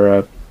 people in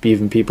Europe,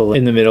 even people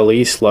in the Middle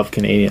East love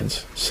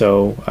Canadians.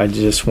 So I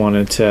just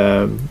wanted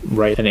to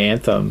write an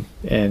anthem.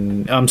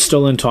 And I'm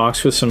still in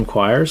talks with some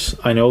choirs.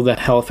 I know that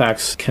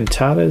Halifax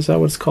Cantata, is that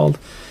what it's called?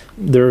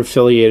 They're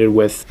affiliated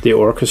with the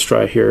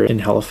orchestra here in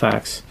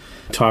Halifax.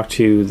 I talked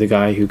to the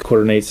guy who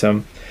coordinates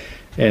them,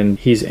 and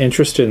he's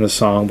interested in the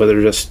song, but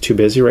they're just too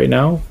busy right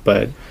now.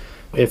 But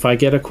if I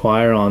get a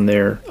choir on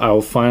there,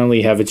 I'll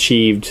finally have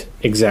achieved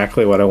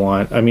exactly what I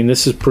want. I mean,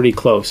 this is pretty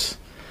close.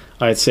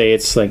 I'd say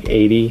it's like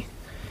 80,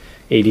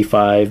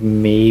 85,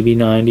 maybe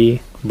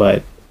 90,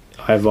 but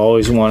I've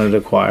always wanted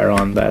a choir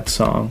on that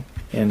song.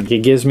 And it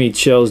gives me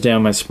chills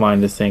down my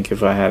spine to think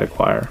if I had a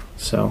choir.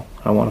 So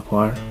I want a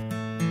choir.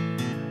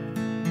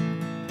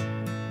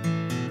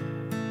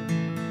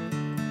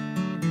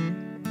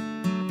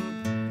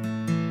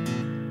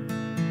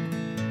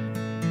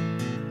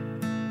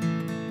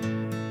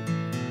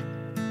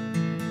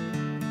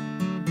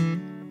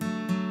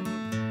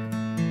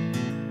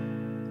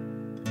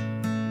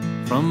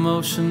 From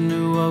ocean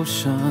to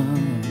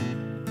ocean,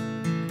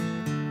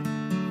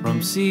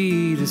 from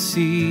sea to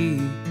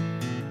sea,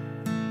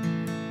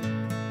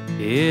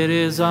 it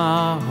is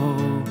our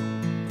hope,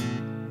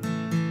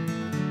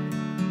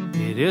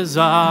 it is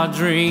our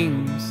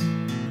dreams.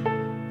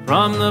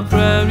 From the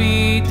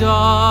prairie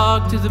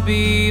dog to the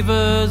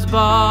beaver's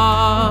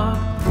bar,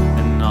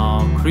 and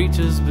all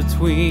creatures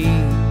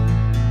between.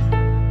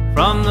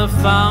 From the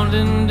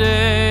fountain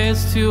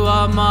days to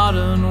our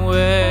modern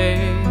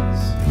ways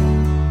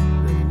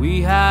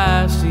we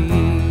have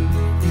seen,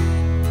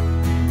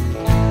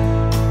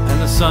 and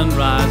the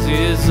sunrise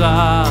is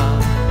up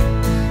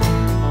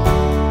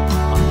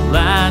on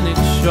Atlantic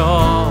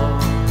shore,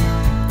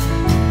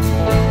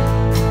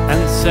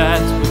 and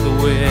sets with the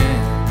wind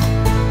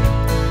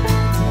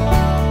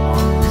on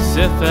the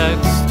Pacific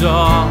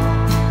storm.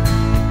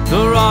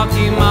 The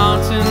Rocky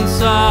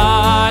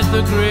Mountainside,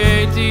 the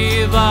Great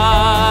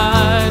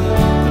Divide,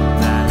 the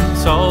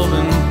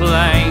Manitoban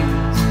Plains.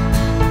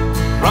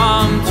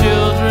 From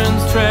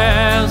children's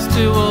trails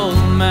to old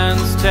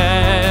men's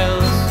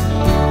tales,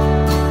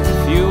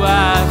 few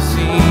I've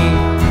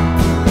seen.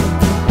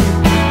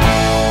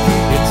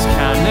 It's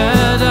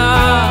Canada,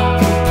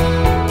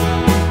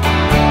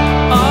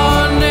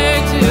 our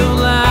native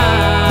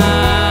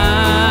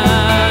land,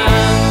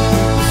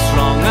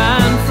 strong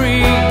and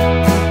free.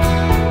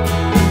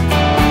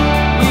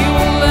 We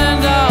will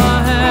lend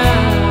our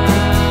hand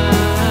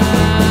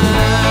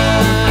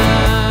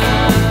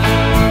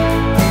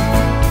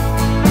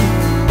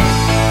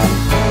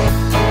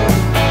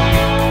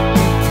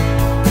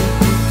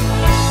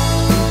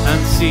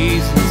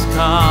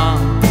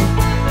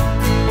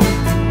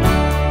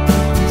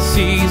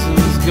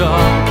go.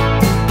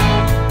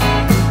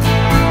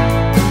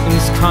 In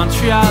this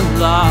country I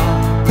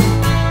love,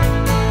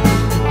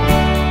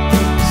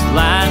 this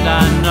land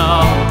I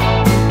know.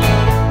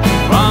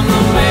 From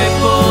the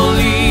maple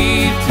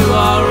leaf to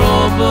our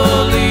old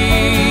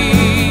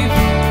belief,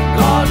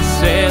 God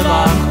save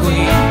our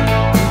Queen.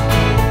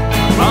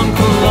 From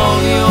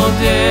colonial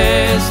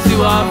days to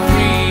our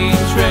free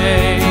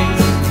trade,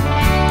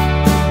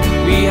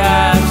 we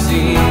have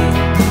seen.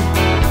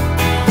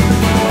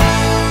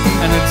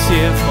 And a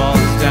tear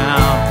falls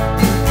down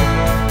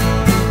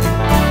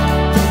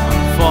on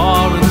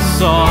foreign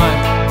soil,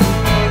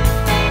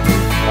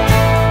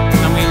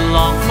 and we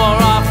long for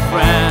our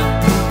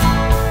friends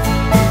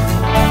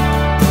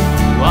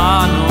who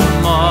are no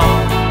more.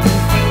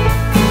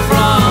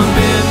 From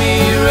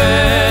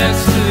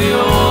Emirates to the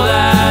old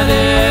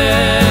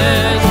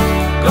adage,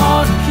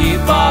 God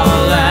keep our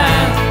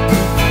land.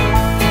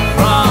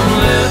 From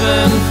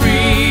living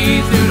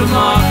free through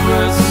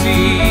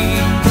democracy,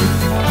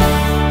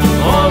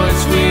 for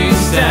which we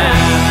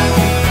stand.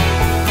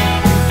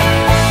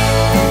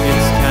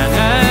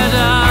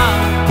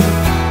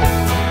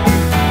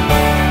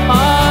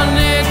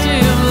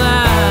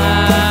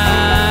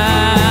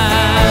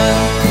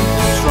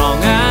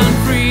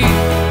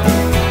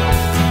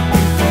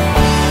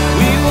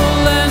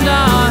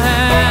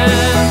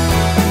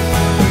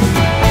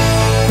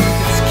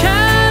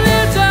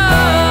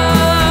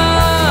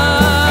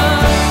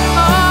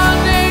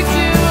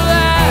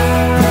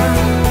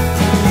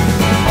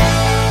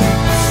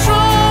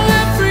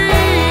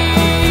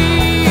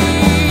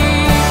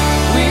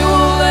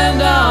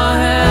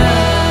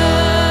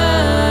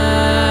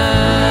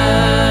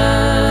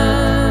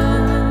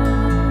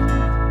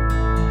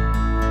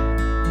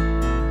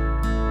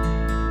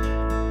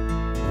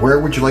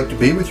 would you like to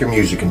be with your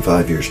music in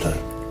 5 years' time?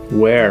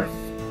 Where?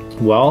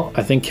 Well,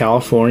 I think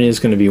California is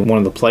going to be one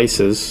of the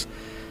places.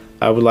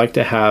 I would like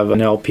to have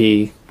an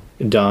LP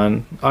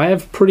done. I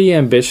have pretty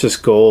ambitious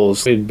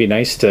goals. It'd be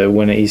nice to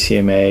win an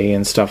ECMA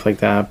and stuff like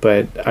that,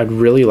 but I'd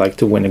really like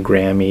to win a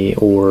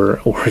Grammy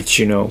or a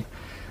Juno.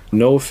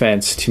 No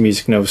offense to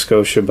Music Nova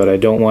Scotia, but I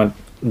don't want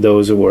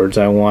those awards.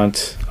 I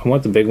want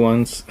the big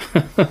ones.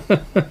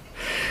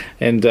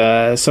 And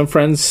some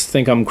friends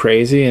think I'm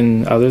crazy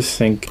and others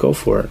think go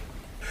for it.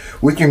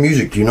 With your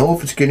music, do you know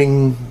if it's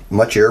getting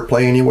much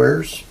airplay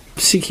anywheres?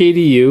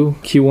 CKDU,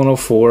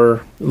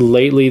 Q104.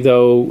 Lately,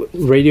 though,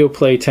 radio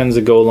play tends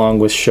to go along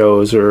with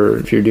shows, or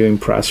if you're doing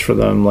press for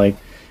them. Like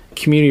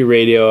community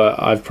radio,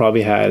 I've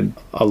probably had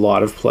a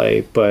lot of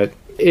play, but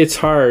it's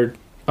hard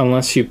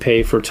unless you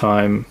pay for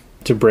time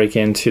to break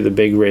into the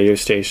big radio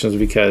stations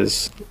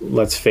because,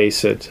 let's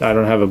face it, I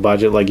don't have a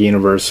budget like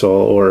Universal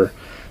or,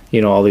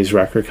 all these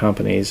record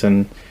companies.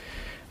 And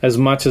as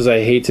much as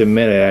I hate to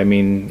admit it, I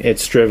mean,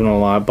 it's driven a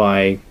lot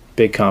by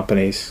big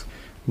companies.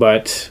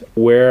 But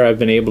where I've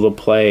been able to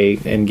play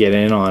and get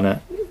in on it,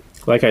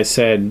 like I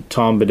said,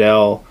 Tom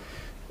Bedell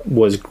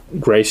was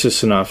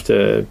gracious enough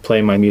to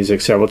play my music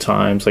several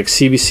times. Like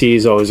CBC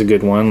is always a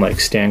good one. Like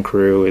Stan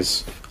Carew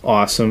is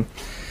awesome.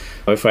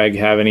 If I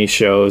have any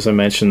shows, I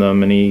mention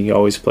them, and he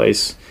always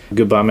plays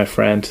Goodbye My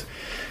Friend,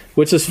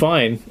 which is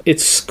fine.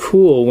 It's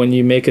cool when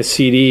you make a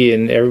CD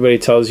and everybody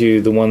tells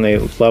you the one they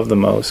love the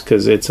most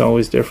because it's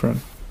always different.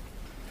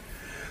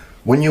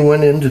 When you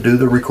went in to do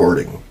the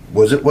recording,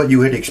 was it what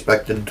you had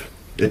expected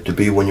it to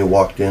be when you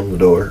walked in the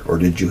door, or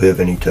did you have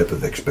any type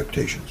of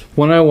expectations?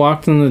 When I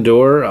walked in the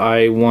door,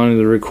 I wanted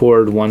to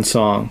record one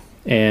song,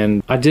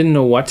 and I didn't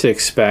know what to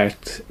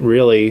expect,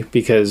 really,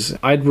 because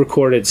I'd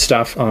recorded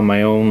stuff on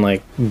my own,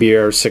 like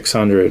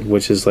BR600,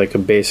 which is like a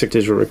basic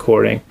digital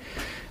recording.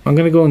 I'm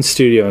going to go in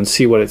studio and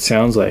see what it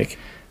sounds like.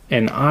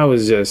 And I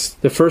was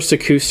just, the first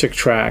acoustic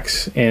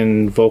tracks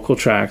and vocal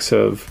tracks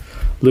of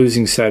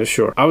Losing Sight of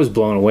Shore, I was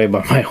blown away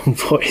by my own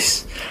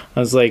voice.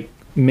 I was like,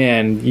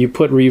 man, you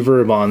put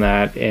reverb on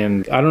that,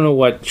 and I don't know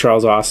what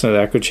Charles Austin at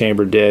Echo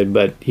Chamber did,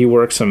 but he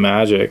worked some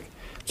magic,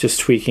 just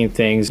tweaking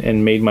things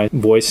and made my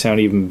voice sound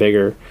even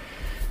bigger.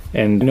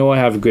 And I know I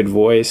have a good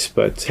voice,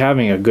 but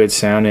having a good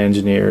sound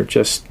engineer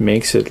just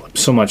makes it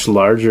so much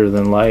larger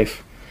than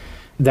life.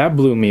 That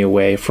blew me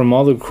away. From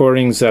all the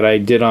recordings that I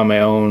did on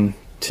my own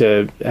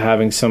to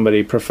having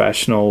somebody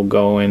professional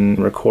go and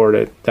record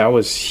it, that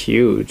was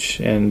huge.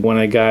 And when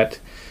I got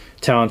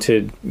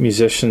talented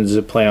musicians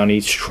to play on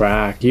each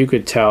track, you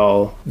could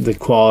tell the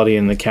quality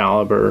and the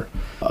caliber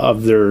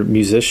of their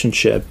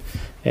musicianship,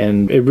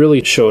 and it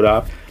really showed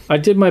up. I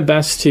did my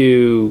best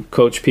to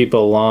coach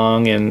people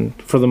along, and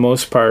for the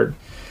most part,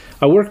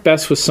 I work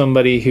best with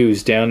somebody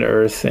who's down to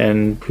earth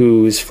and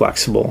who's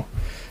flexible.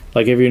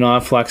 Like if you're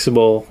not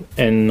flexible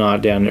and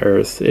not down to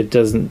earth, it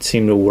doesn't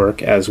seem to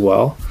work as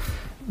well,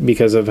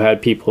 because I've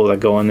had people that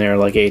go in there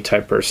like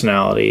A-type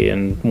personality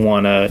and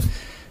want to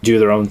do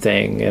their own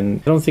thing.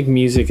 And I don't think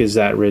music is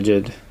that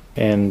rigid.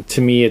 And to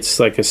me, it's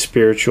like a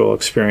spiritual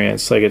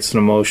experience, like it's an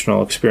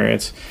emotional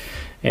experience.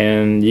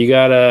 And you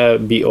gotta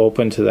be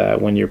open to that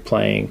when you're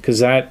playing, because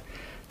that,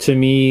 to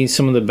me,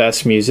 some of the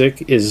best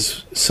music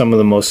is some of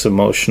the most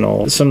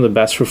emotional, some of the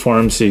best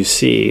performances you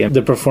see. And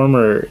the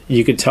performer,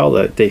 you could tell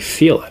that they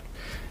feel it.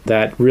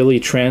 That really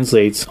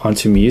translates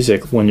onto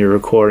music when you're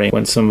recording,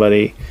 when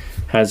somebody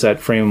has that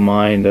frame of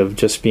mind of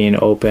just being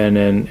open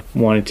and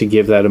wanting to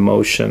give that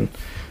emotion.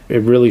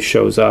 It really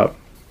shows up.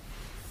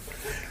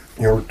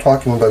 You were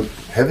talking about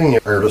having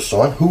artists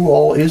on. Who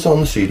all is on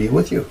the CD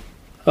with you?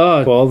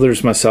 Well,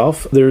 there's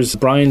myself. There's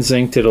Brian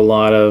Zink did a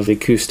lot of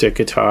acoustic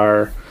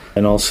guitar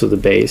and also the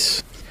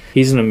bass.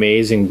 He's an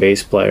amazing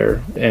bass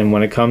player. And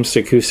when it comes to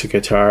acoustic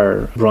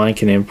guitar, Brian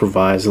can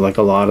improvise like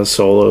a lot of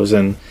solos.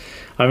 And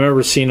I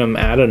remember seeing him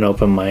at an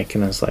open mic,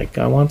 and I was like,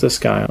 I want this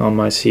guy on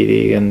my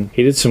CD. And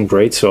he did some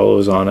great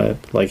solos on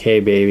it, like Hey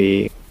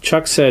Baby.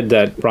 Chuck said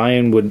that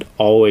Brian would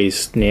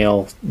always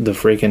nail the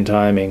freaking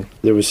timing.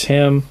 There was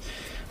him.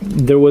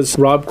 There was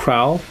Rob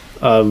Crowell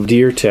of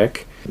Deer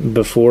Tick.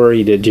 Before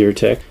he did Deer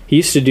Tick, he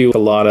used to do a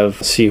lot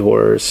of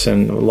Seahorse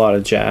and a lot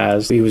of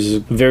jazz. He was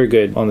very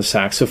good on the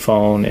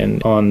saxophone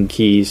and on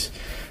keys.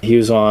 He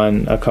was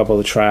on a couple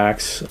of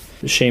tracks.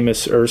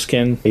 Seamus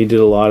Erskine, he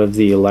did a lot of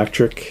the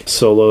electric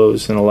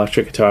solos and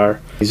electric guitar.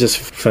 He's just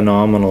a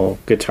phenomenal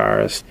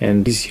guitarist,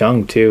 and he's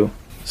young too.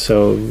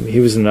 So he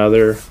was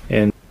another.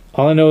 And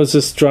all I know is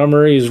this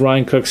drummer, he was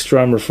Ryan Cook's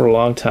drummer for a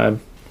long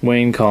time.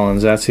 Wayne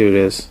Collins, that's who it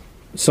is.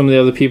 Some of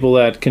the other people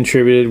that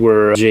contributed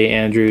were Jay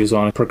Andrews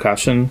on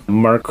percussion,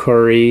 Mark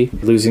Curry,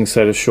 Losing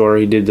Sight of Shore,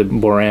 he did the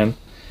Boran,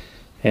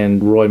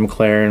 and Roy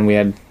McLaren, we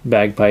had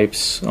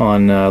bagpipes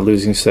on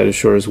Losing Sight of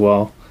Shore as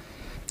well,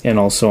 and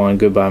also on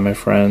Goodbye My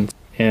Friend.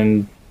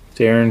 And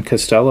Darren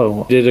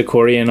Costello did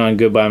accordion on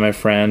Goodbye My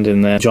Friend,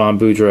 and then John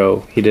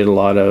Boudreau, he did a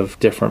lot of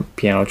different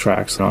piano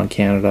tracks on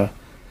Canada.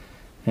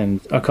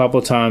 And a couple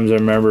of times I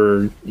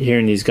remember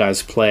hearing these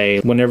guys play.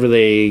 Whenever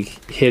they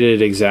hit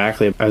it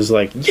exactly, I was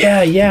like,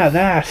 yeah,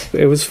 that.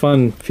 It was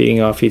fun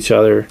feeding off each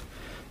other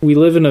We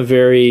live in a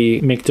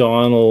very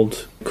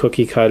McDonald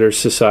cookie cutter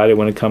society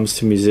when it comes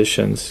to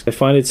musicians. I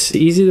find it's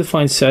easy to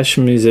find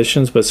session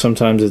musicians, but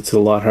sometimes it's a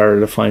lot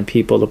harder to find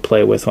people to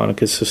play with on a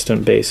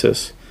consistent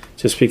basis.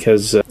 Just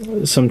because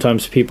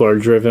sometimes people are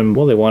driven,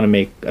 well, they want to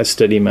make a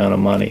steady amount of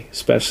money,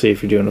 especially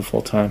if you're doing it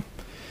full time.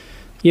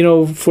 You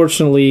know,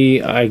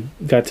 fortunately, I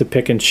got to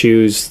pick and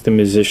choose the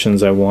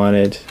musicians I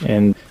wanted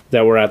and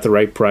that were at the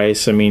right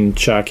price. I mean,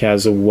 Chuck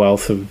has a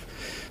wealth of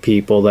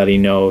people that he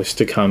knows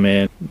to come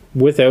in.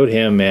 Without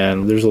him,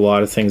 man, there's a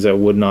lot of things that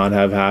would not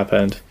have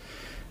happened.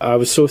 I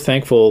was so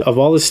thankful. Of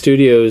all the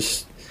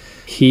studios,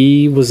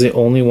 he was the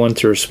only one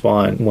to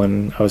respond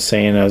when I was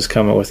saying I was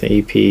coming with an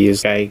EP.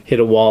 I hit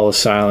a wall of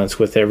silence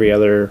with every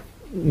other,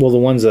 well, the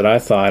ones that I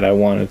thought I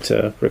wanted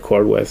to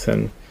record with.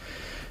 And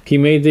he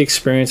made the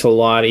experience a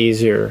lot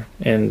easier.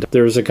 And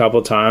there was a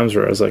couple times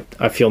where I was like,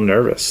 I feel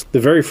nervous.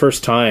 The very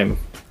first time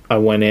I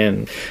went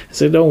in, I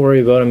said, don't worry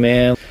about it,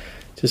 man.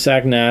 Just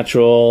act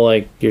natural,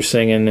 like you're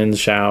singing in the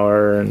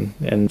shower.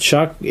 And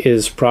Chuck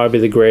is probably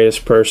the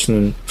greatest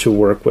person to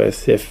work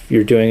with if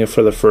you're doing it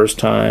for the first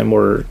time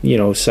or, you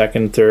know,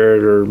 second,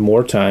 third, or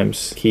more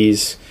times.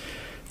 He's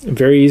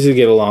very easy to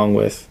get along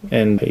with,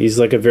 and he's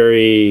like a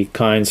very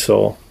kind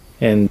soul.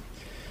 And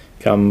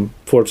I'm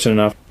fortunate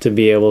enough to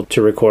be able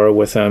to record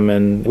with him,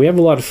 and we have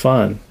a lot of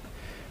fun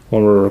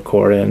when we're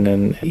recording.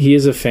 And he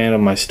is a fan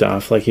of my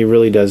stuff. Like, he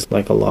really does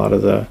like a lot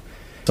of the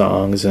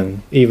songs,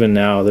 and even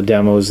now the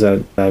demos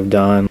that I've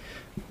done.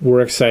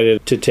 We're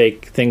excited to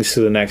take things to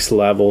the next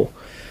level,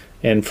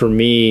 and for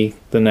me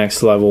the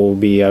next level will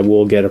be I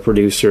will get a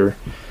producer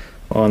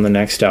on the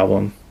next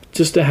album,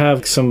 just to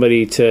have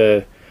somebody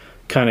to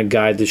kind of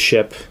guide the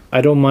ship.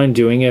 I don't mind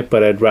doing it,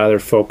 but I'd rather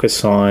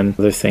focus on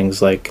other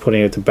things like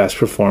putting out the best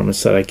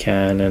performance that I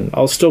can, and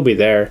I'll still be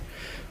there,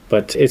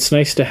 but it's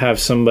nice to have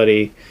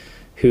somebody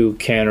who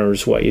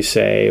counters what you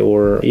say,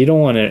 or you don't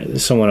want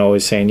someone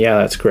always saying, yeah,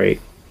 that's great.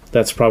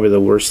 That's probably the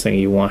worst thing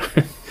you want.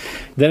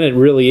 Then it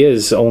really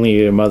is only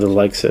your mother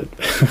likes it.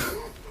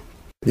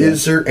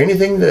 Is there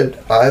anything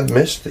that I've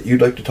missed that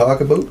you'd like to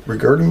talk about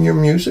regarding your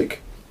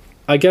music?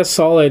 I guess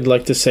all I'd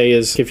like to say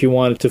is if you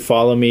wanted to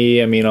follow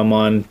me, I mean, I'm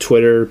on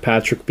Twitter,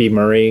 Patrick B.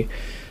 Murray.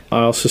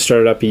 I also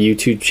started up a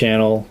YouTube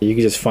channel. You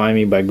can just find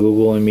me by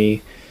Googling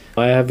me.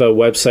 I have a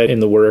website in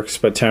the works,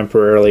 but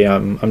temporarily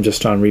I'm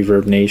just on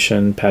Reverb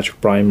Nation,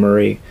 Patrick Brian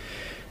Murray.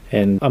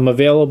 And I'm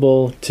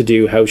available to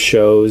do house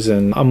shows,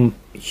 and I'm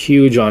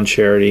huge on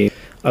charity.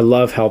 I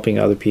love helping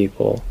other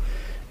people.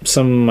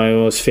 Some of my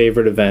most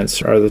favorite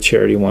events are the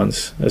charity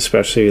ones,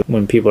 especially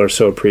when people are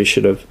so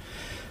appreciative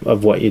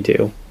of what you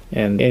do.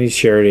 And any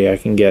charity I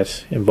can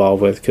get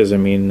involved with, because I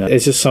mean,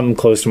 it's just something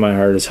close to my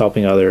heart, is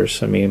helping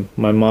others. I mean,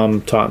 my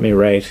mom taught me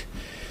right.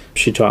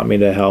 She taught me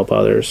to help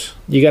others.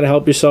 You got to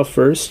help yourself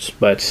first,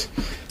 but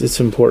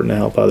it's important to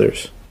help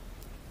others.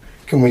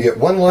 Can we get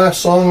one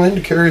last song then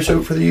to carry us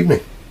out for the evening?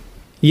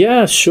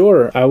 Yeah,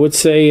 sure. I would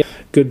say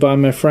Goodbye,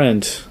 My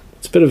Friend.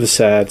 It's a bit of a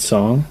sad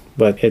song,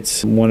 but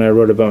it's one I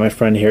wrote about my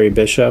friend Harry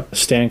Bishop.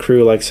 Stan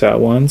Crew likes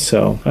that one,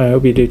 so I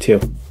hope you do too.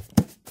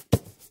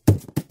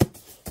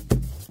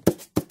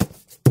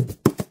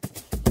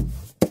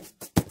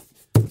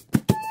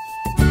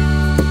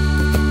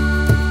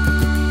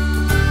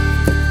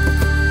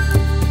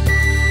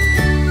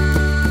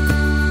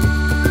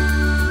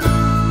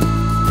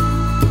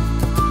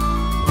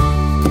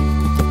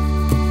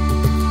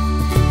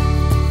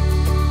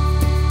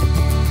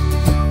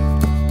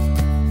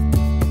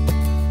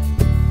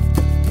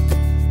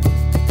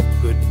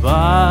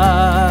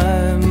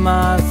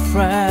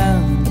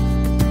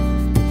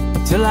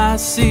 Till I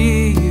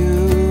see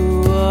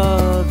you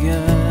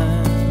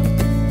again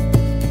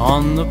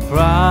on the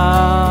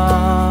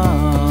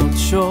proud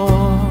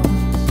shores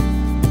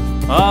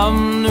of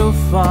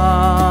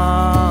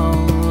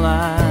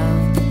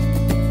Newfoundland.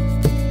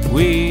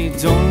 We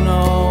don't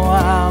know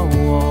how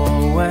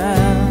or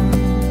when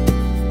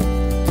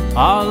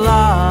our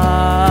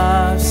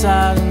lives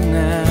at an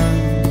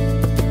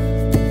end,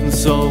 and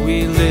so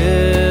we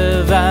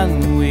live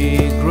and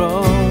we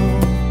grow,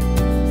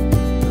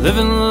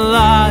 living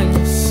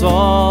life's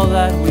all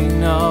that we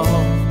know.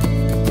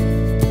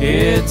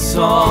 It's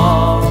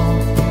all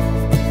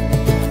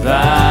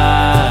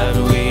that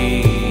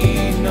we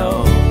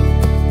know.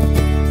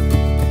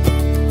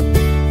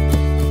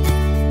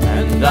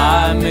 And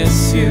I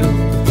miss you,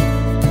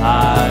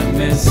 I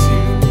miss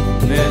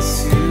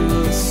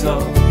you so.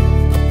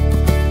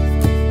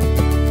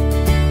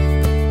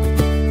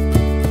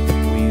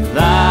 We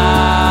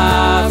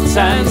laughed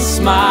and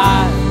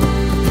smiled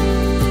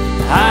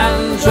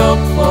and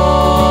joked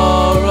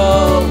for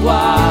a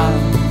while.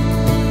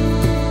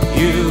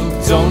 You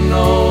don't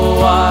know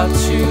what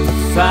you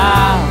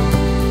found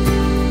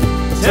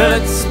till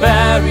it's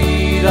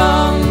buried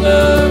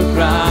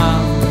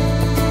underground.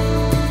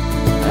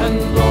 And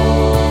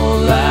all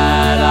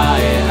that I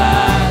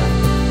had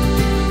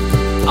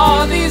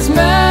are these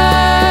memories.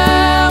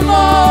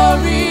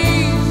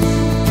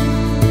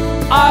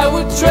 I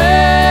would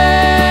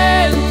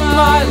trade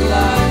my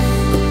life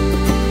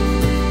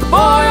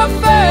for your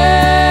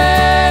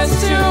face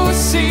to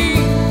see.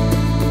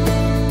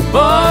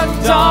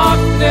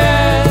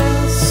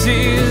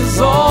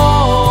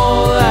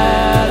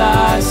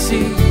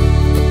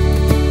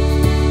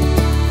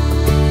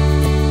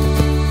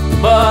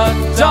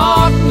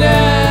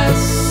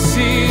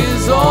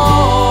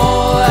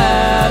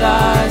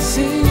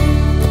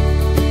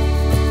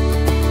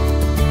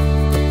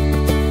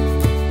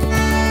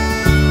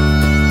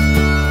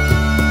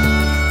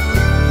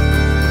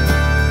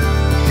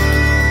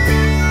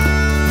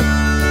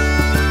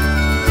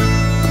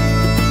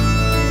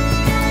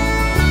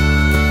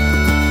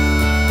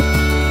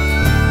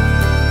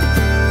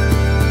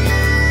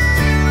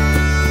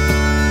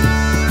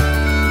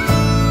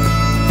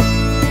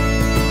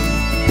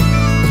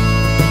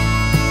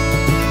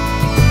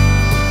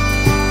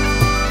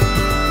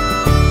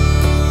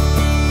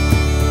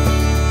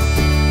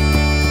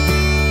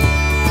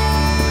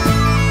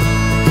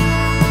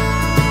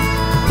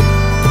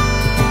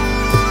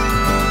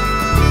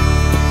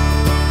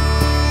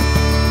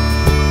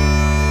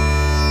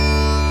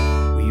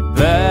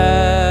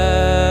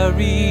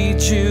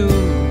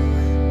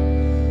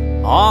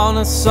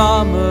 a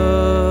summer's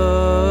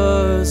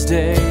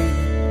day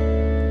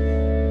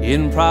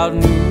in proud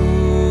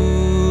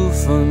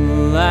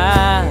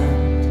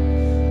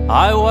Newfoundland,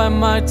 I wipe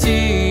my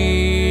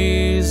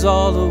tears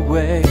all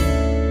away.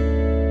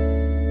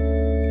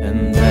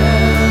 And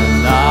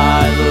then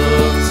I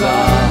looked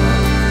up,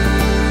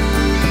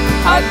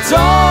 I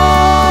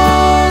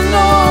don't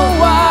know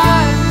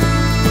why,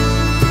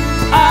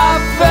 I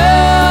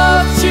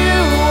felt you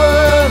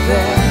were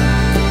there.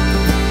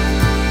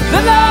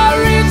 Then I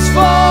reached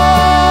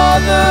for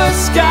the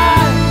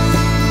skies,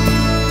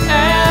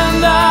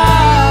 and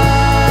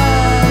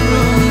I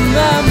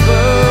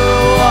remember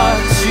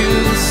what you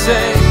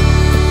say.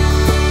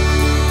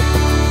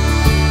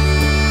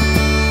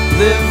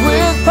 Live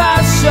with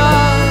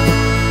passion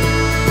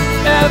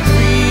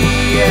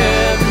every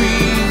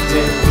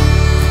day.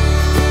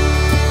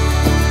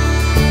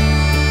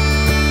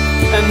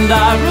 And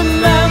I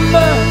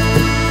remember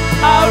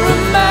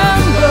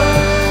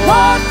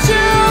what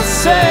you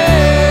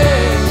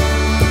say.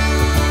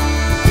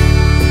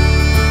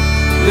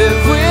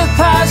 Live with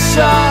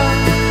passion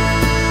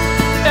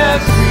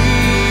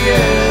every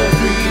day.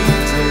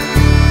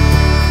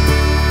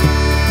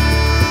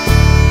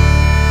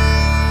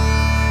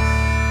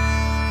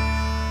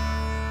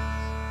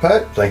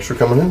 Pat, thanks for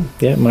coming in.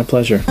 Yeah, my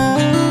pleasure.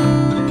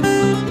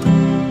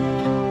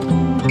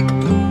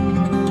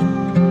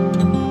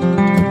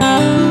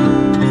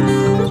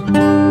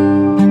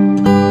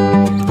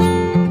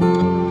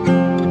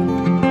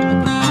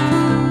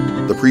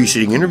 The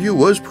preceding interview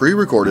was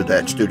pre-recorded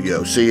at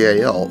Studio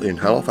CAL in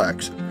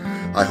Halifax.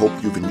 I hope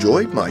you've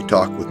enjoyed my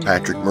talk with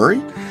Patrick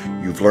Murray.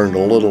 You've learned a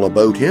little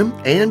about him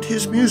and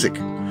his music.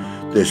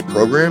 This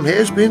program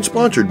has been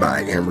sponsored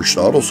by Amherst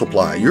Auto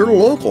Supply, your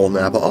local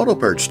Napa Auto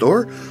Parts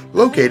store,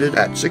 located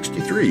at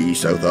 63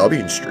 South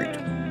Albion Street.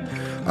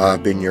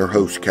 I've been your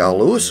host, Cal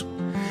Lewis.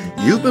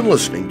 You've been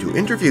listening to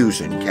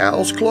Interviews in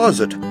Cal's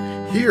Closet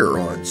here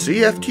on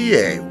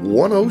CFTA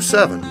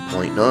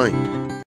 107.9.